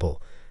the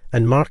couple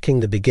and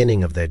marking the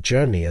beginning of their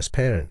journey as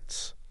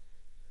parents.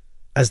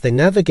 As they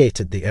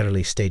navigated the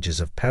early stages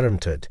of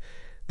parenthood,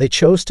 they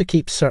chose to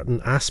keep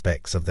certain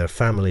aspects of their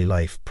family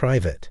life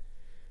private,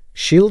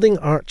 shielding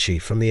Archie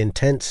from the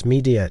intense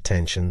media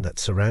attention that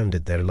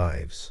surrounded their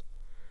lives.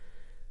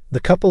 The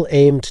couple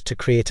aimed to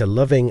create a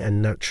loving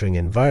and nurturing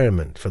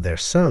environment for their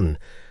son,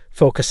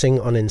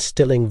 focusing on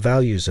instilling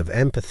values of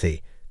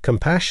empathy,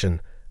 compassion,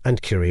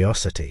 and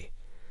curiosity.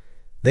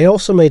 They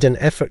also made an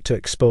effort to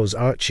expose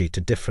Archie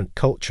to different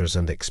cultures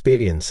and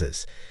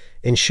experiences,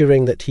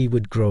 ensuring that he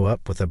would grow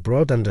up with a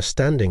broad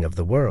understanding of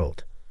the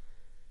world.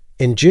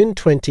 In June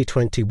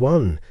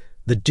 2021,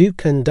 the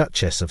Duke and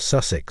Duchess of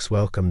Sussex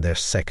welcomed their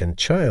second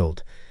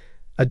child,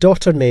 a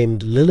daughter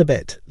named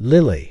Lilibet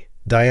Lily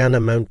Diana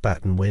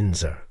Mountbatten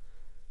Windsor.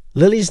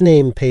 Lily's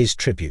name pays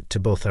tribute to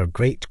both her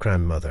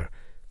great-grandmother,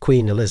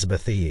 Queen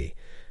Elizabeth II,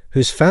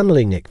 whose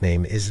family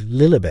nickname is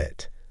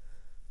Lilibet,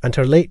 and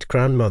her late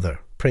grandmother,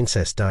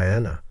 Princess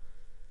Diana.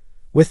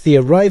 With the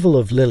arrival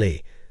of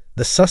Lily,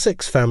 the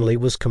Sussex family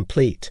was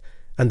complete,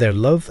 and their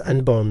love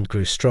and bond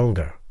grew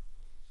stronger.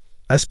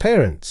 As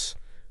parents,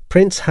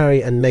 Prince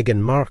Harry and Meghan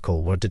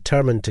Markle were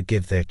determined to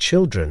give their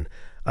children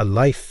a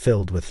life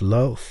filled with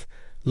love,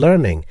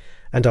 learning,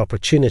 and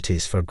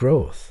opportunities for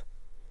growth.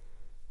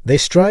 They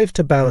strive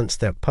to balance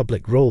their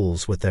public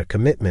roles with their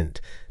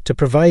commitment to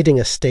providing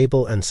a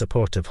stable and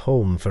supportive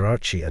home for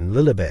Archie and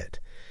Lilibet,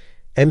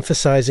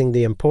 emphasizing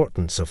the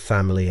importance of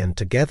family and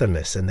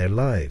togetherness in their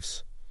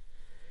lives.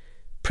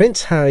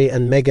 Prince Harry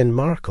and Meghan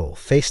Markle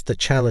faced the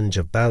challenge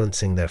of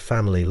balancing their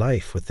family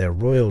life with their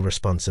royal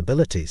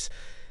responsibilities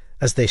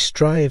as they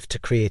strived to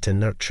create a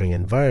nurturing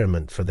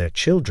environment for their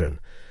children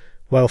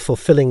while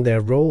fulfilling their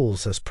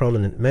roles as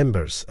prominent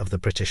members of the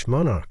British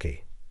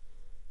monarchy.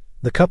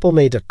 The couple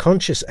made a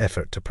conscious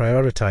effort to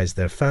prioritize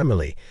their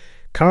family,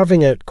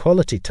 carving out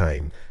quality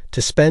time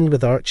to spend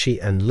with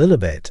Archie and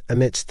Lilibet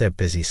amidst their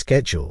busy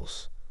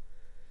schedules.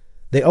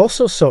 They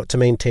also sought to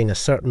maintain a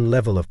certain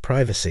level of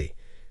privacy,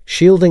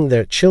 shielding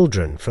their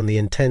children from the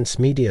intense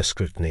media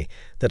scrutiny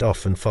that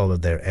often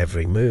followed their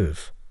every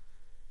move.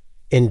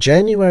 In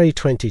January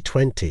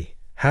 2020,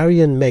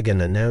 Harry and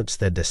Meghan announced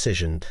their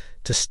decision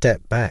to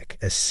step back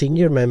as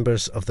senior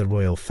members of the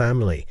royal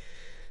family,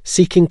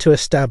 seeking to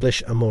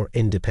establish a more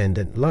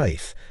independent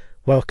life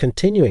while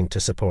continuing to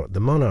support the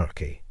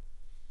monarchy.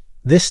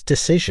 This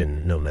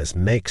decision, known as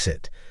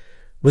Megxit,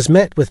 was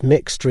met with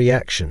mixed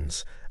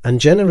reactions and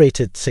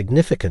generated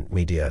significant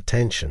media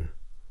attention.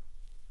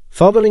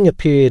 Following a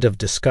period of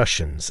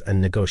discussions and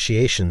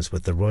negotiations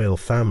with the royal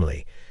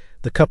family,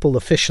 the couple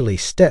officially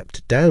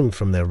stepped down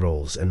from their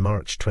roles in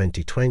March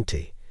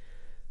 2020.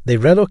 They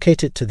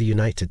relocated to the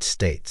United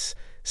States,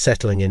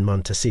 settling in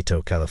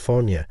Montecito,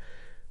 California,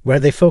 where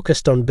they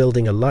focused on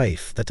building a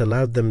life that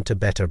allowed them to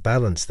better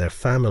balance their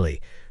family,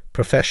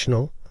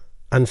 professional,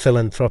 and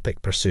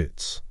philanthropic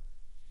pursuits.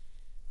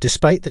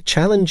 Despite the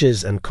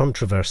challenges and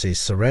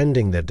controversies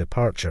surrounding their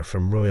departure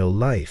from royal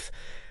life,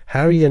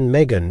 Harry and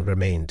Meghan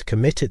remained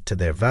committed to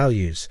their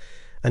values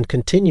and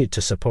continued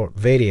to support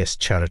various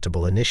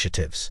charitable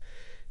initiatives,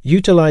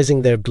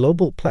 utilizing their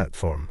global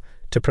platform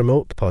to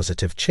promote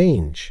positive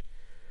change.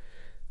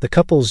 The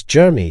couple's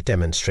journey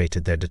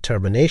demonstrated their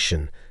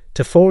determination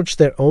to forge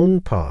their own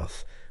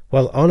path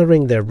while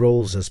honouring their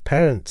roles as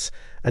parents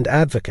and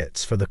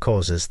advocates for the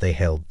causes they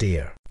held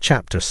dear.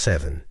 Chapter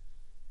 7.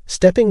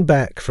 Stepping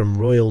back from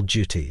royal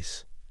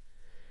duties.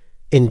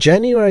 In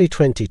January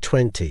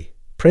 2020,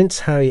 Prince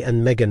Harry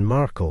and Meghan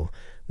Markle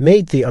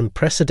made the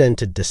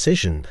unprecedented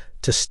decision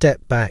to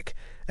step back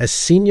as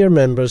senior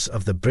members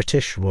of the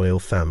British royal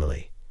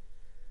family.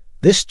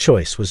 This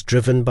choice was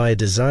driven by a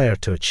desire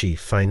to achieve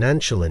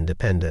financial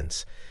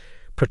independence,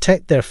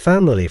 protect their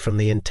family from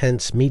the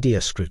intense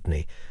media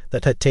scrutiny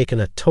that had taken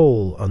a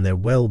toll on their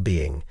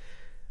well-being,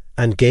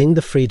 and gain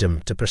the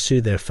freedom to pursue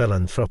their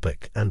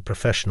philanthropic and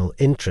professional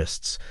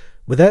interests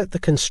without the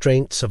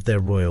constraints of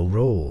their royal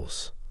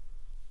roles.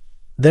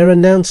 Their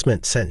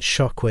announcement sent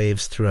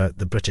shockwaves throughout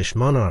the British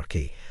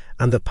monarchy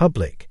and the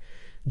public,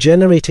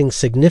 generating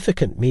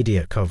significant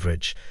media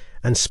coverage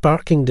and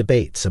sparking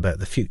debates about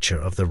the future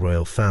of the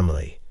royal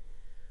family.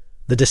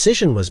 The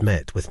decision was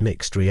met with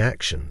mixed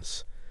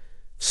reactions.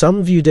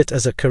 Some viewed it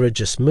as a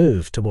courageous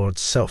move towards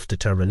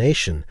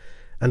self-determination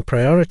and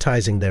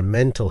prioritising their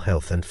mental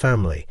health and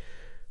family,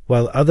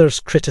 while others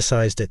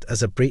criticised it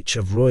as a breach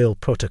of royal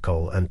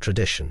protocol and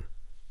tradition.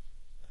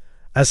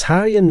 As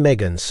Harry and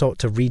Meghan sought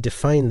to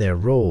redefine their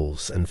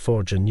roles and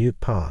forge a new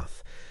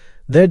path,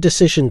 their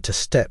decision to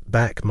step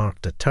back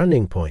marked a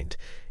turning point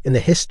in the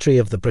history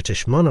of the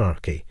British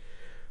monarchy,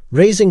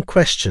 raising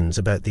questions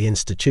about the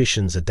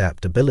institution's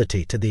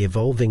adaptability to the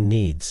evolving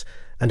needs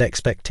and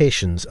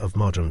expectations of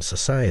modern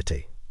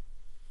society.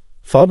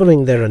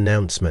 Following their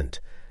announcement,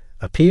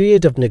 a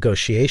period of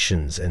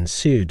negotiations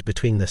ensued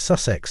between the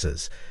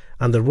Sussexes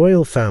and the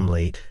royal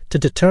family to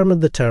determine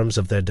the terms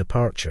of their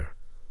departure.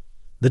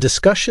 The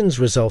discussions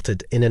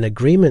resulted in an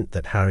agreement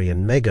that Harry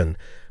and Meghan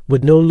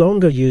would no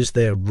longer use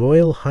their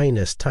Royal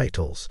Highness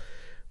titles,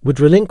 would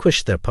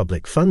relinquish their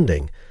public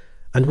funding,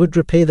 and would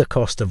repay the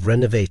cost of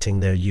renovating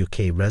their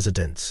UK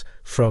residence,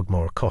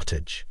 Frogmore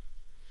Cottage.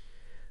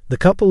 The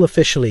couple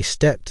officially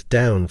stepped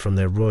down from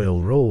their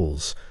royal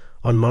roles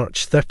on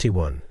March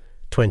 31,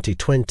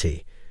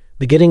 2020,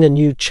 beginning a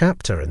new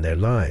chapter in their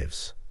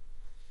lives.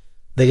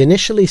 They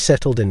initially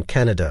settled in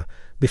Canada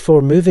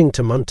before moving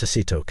to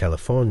Montecito,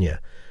 California,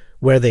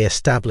 where they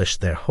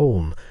established their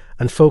home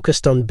and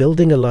focused on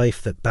building a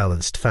life that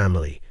balanced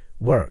family,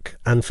 work,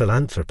 and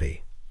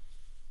philanthropy.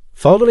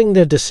 Following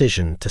their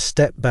decision to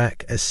step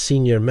back as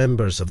senior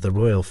members of the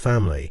royal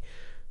family,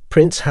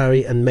 Prince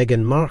Harry and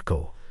Meghan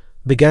Markle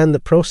began the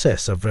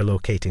process of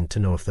relocating to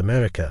North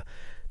America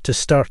to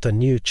start a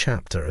new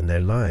chapter in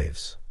their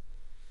lives.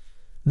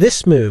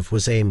 This move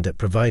was aimed at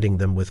providing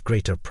them with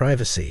greater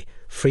privacy,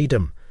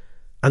 freedom,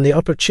 and the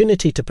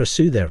opportunity to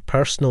pursue their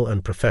personal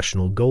and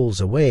professional goals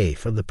away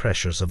from the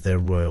pressures of their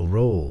royal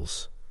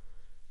roles.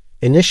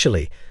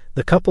 Initially,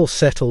 the couple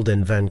settled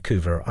in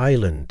Vancouver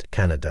Island,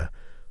 Canada,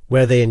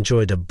 where they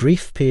enjoyed a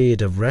brief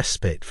period of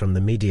respite from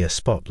the media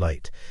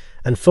spotlight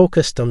and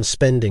focused on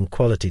spending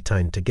quality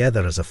time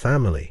together as a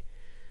family.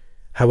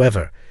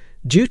 However,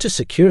 due to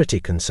security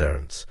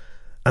concerns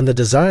and the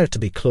desire to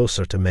be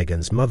closer to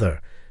Meghan's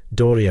mother,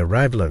 Doria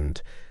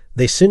Ragland,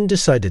 they soon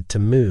decided to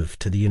move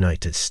to the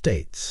United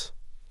States.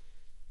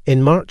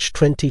 In March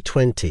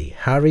 2020,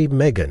 Harry,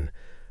 Meghan,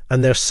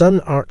 and their son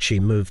Archie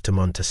moved to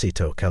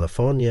Montecito,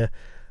 California,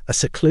 a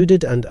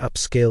secluded and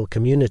upscale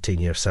community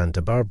near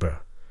Santa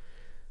Barbara.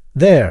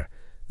 There,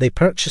 they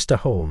purchased a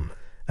home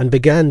and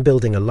began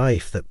building a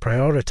life that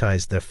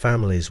prioritized their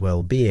family's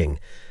well-being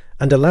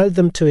and allowed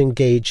them to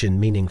engage in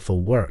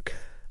meaningful work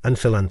and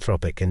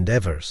philanthropic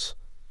endeavors.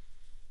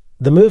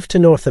 The move to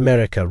North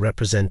America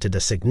represented a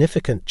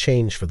significant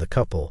change for the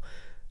couple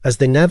as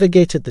they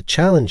navigated the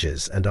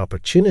challenges and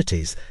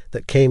opportunities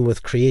that came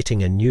with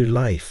creating a new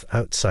life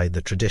outside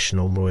the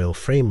traditional royal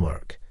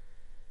framework.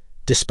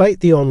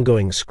 Despite the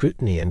ongoing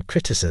scrutiny and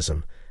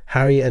criticism,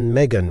 Harry and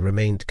Meghan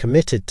remained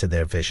committed to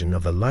their vision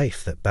of a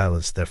life that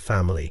balanced their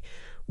family,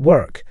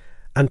 work,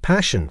 and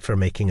passion for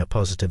making a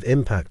positive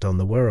impact on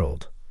the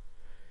world.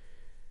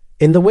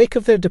 In the wake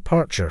of their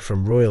departure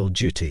from royal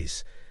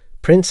duties,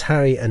 Prince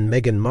Harry and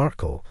Meghan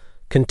Markle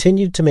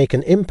continued to make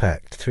an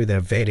impact through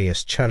their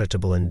various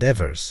charitable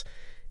endeavours,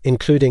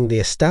 including the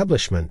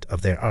establishment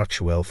of their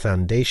Archewell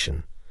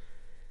Foundation.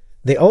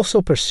 They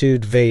also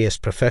pursued various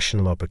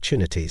professional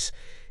opportunities,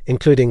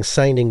 including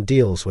signing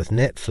deals with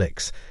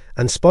Netflix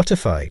and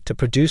Spotify to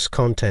produce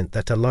content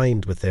that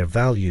aligned with their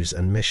values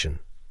and mission.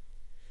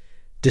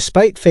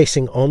 Despite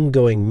facing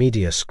ongoing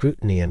media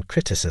scrutiny and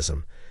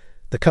criticism,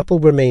 the couple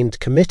remained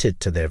committed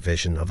to their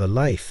vision of a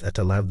life that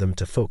allowed them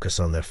to focus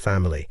on their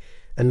family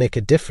and make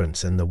a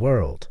difference in the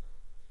world.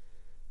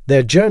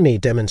 Their journey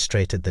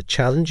demonstrated the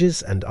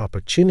challenges and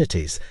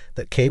opportunities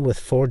that came with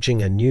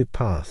forging a new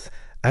path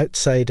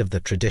outside of the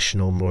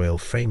traditional royal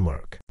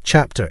framework.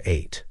 Chapter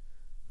 8.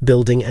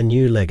 Building a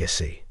New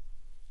Legacy.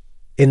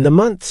 In the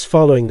months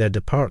following their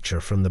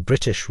departure from the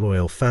British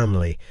royal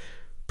family,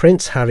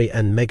 Prince Harry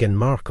and Meghan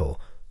Markle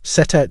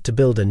set out to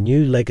build a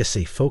new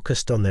legacy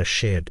focused on their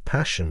shared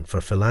passion for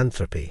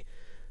philanthropy,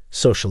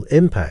 social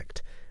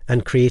impact,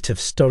 and creative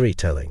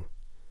storytelling.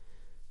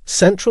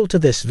 Central to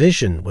this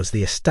vision was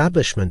the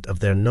establishment of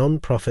their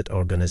non-profit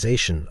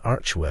organisation,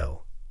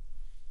 Archewell.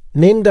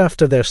 Named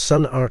after their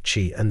son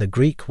Archie and the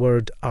Greek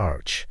word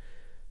arch,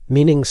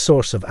 meaning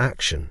source of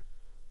action,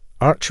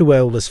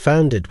 Archewell was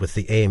founded with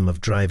the aim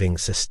of driving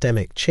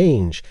systemic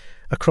change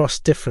across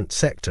different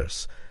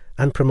sectors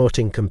and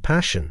promoting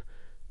compassion,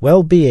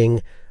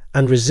 well-being,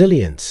 and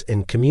resilience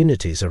in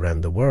communities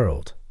around the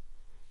world.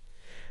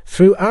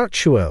 Through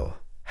Archewell,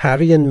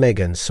 Harry and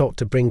Meghan sought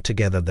to bring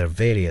together their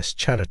various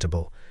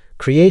charitable,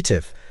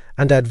 creative,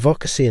 and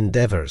advocacy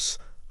endeavours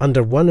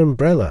under one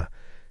umbrella,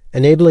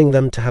 enabling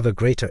them to have a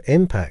greater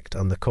impact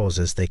on the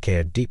causes they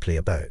cared deeply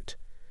about.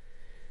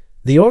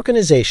 The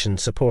organisation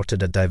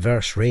supported a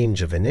diverse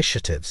range of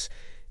initiatives,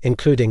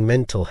 including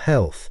mental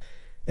health,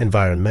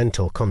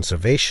 environmental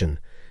conservation,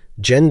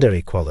 gender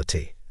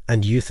equality,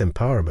 and youth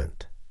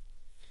empowerment.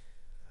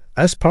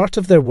 As part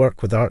of their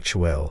work with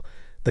Archewell,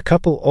 the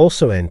couple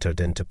also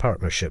entered into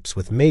partnerships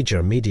with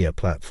major media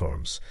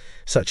platforms,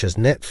 such as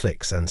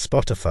Netflix and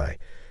Spotify,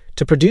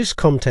 to produce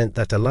content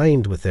that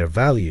aligned with their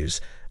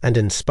values and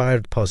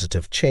inspired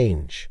positive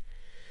change.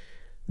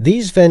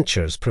 These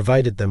ventures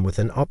provided them with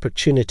an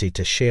opportunity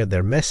to share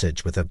their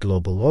message with a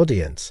global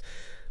audience,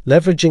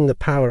 leveraging the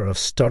power of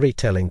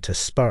storytelling to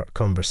spark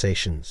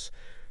conversations,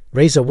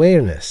 raise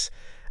awareness,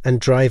 and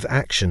drive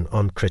action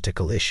on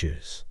critical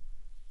issues.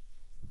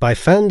 By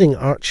founding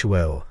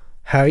Archewell,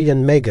 Harry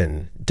and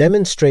Meghan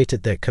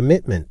demonstrated their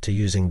commitment to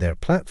using their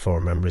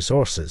platform and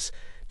resources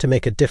to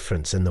make a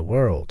difference in the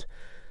world.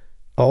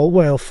 all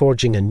while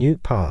forging a new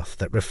path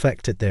that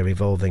reflected their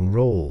evolving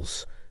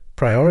roles,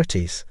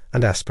 priorities,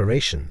 and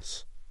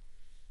aspirations.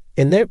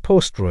 In their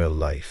post-royal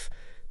life,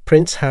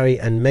 Prince Harry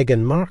and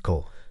Meghan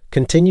Markle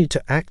continued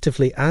to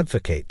actively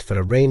advocate for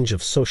a range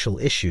of social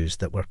issues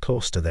that were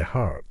close to their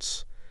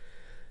hearts.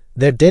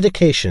 Their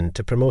dedication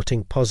to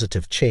promoting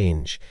positive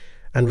change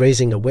and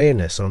raising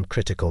awareness on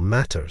critical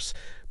matters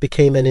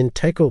became an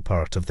integral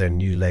part of their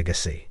new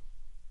legacy.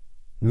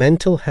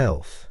 Mental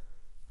health.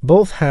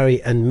 Both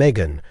Harry and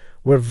Meghan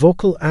were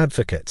vocal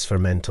advocates for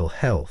mental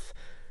health,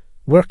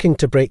 working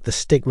to break the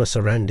stigma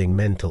surrounding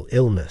mental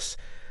illness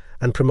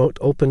and promote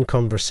open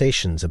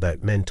conversations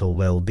about mental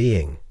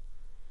well-being.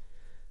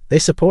 They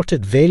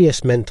supported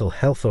various mental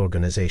health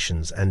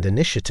organizations and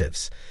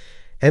initiatives,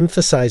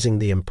 emphasizing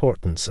the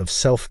importance of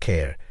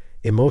self-care,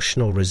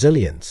 emotional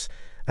resilience,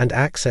 and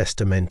access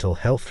to mental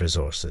health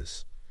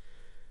resources.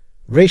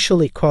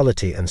 Racial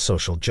equality and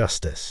social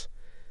justice.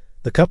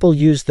 The couple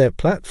used their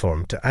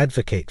platform to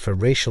advocate for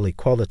racial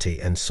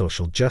equality and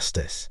social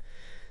justice,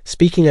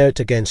 speaking out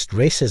against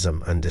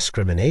racism and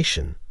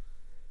discrimination.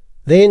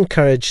 They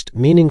encouraged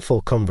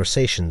meaningful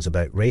conversations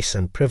about race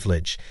and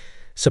privilege,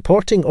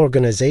 supporting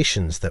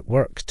organizations that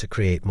work to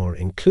create more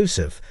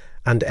inclusive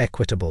and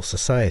equitable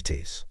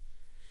societies.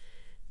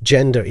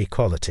 Gender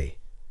equality.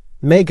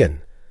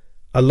 Meghan,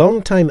 a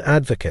long-time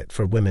advocate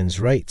for women's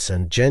rights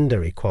and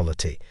gender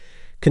equality,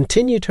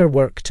 continued her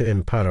work to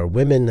empower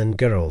women and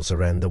girls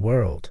around the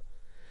world.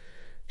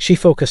 She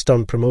focused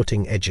on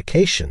promoting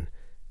education,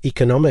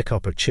 economic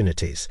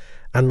opportunities,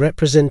 and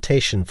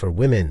representation for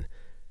women,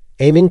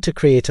 aiming to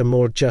create a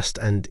more just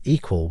and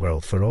equal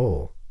world for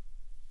all.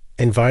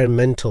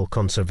 Environmental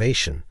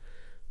conservation.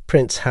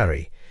 Prince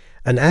Harry,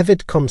 an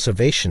avid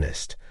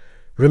conservationist,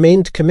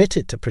 remained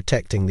committed to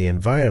protecting the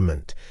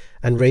environment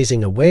and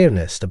raising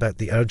awareness about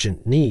the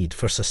urgent need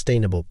for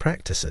sustainable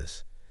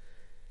practices.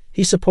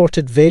 He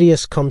supported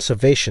various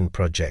conservation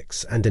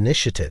projects and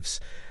initiatives,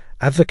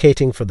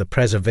 advocating for the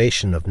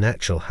preservation of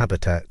natural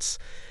habitats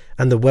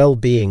and the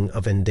well-being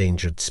of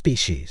endangered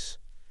species.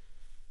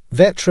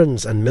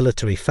 Veterans and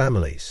military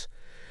families.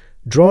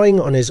 Drawing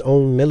on his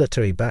own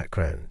military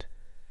background,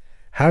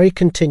 Harry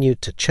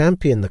continued to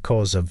champion the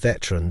cause of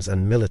veterans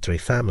and military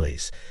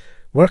families,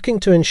 working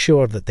to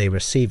ensure that they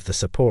received the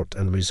support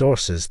and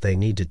resources they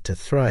needed to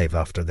thrive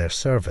after their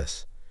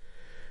service.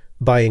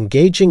 By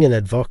engaging in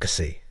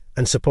advocacy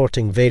and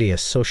supporting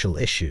various social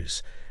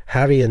issues,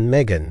 Harry and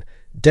Meghan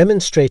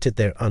demonstrated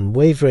their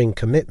unwavering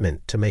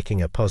commitment to making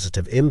a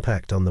positive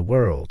impact on the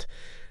world,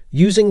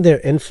 using their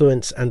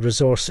influence and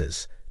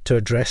resources to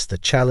address the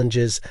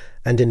challenges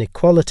and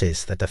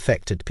inequalities that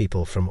affected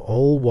people from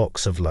all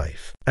walks of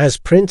life. As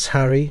Prince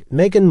Harry,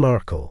 Meghan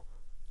Markle,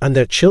 and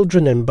their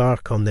children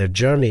embark on their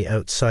journey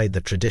outside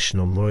the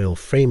traditional royal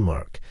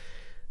framework,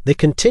 they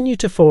continue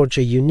to forge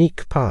a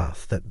unique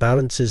path that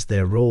balances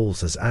their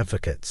roles as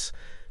advocates,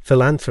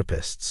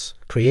 philanthropists,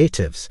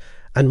 creatives,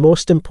 and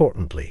most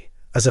importantly,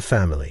 as a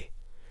family.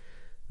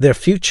 Their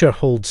future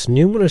holds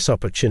numerous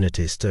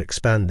opportunities to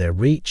expand their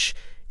reach,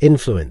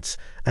 influence,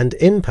 and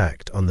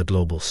impact on the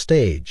global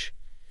stage.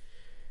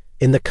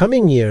 In the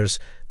coming years,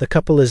 the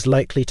couple is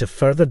likely to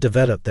further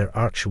develop their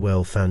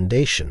Archewell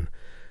Foundation,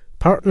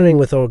 partnering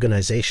with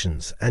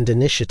organizations and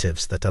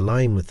initiatives that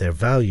align with their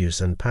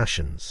values and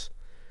passions.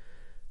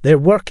 Their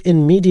work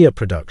in media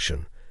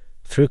production,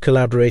 through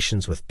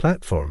collaborations with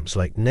platforms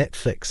like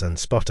Netflix and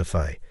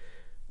Spotify,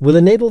 will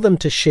enable them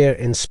to share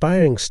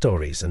inspiring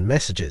stories and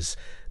messages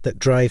that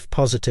drive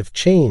positive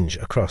change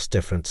across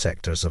different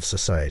sectors of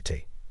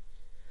society.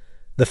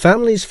 The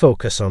family's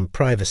focus on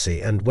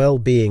privacy and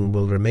well-being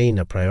will remain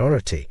a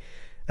priority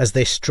as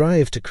they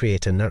strive to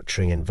create a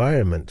nurturing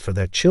environment for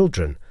their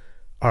children,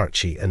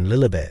 Archie and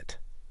Lilibet.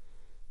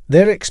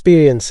 Their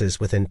experiences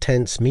with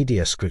intense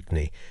media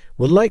scrutiny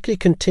will likely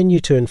continue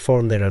to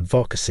inform their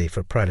advocacy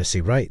for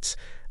privacy rights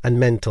and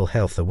mental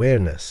health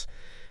awareness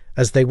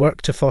as they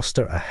work to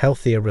foster a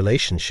healthier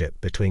relationship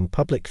between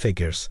public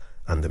figures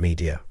and the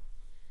media.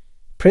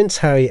 Prince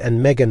Harry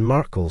and Meghan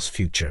Markle's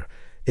future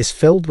is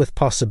filled with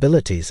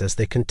possibilities as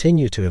they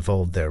continue to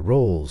evolve their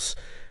roles,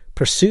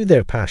 pursue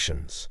their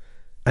passions,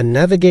 and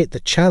navigate the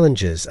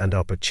challenges and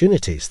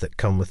opportunities that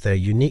come with their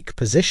unique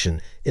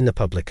position in the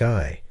public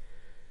eye.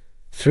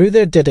 Through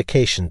their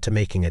dedication to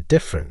making a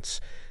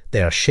difference,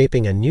 they are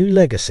shaping a new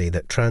legacy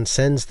that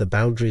transcends the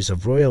boundaries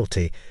of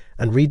royalty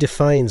and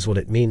redefines what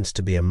it means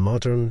to be a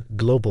modern,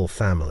 global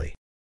family.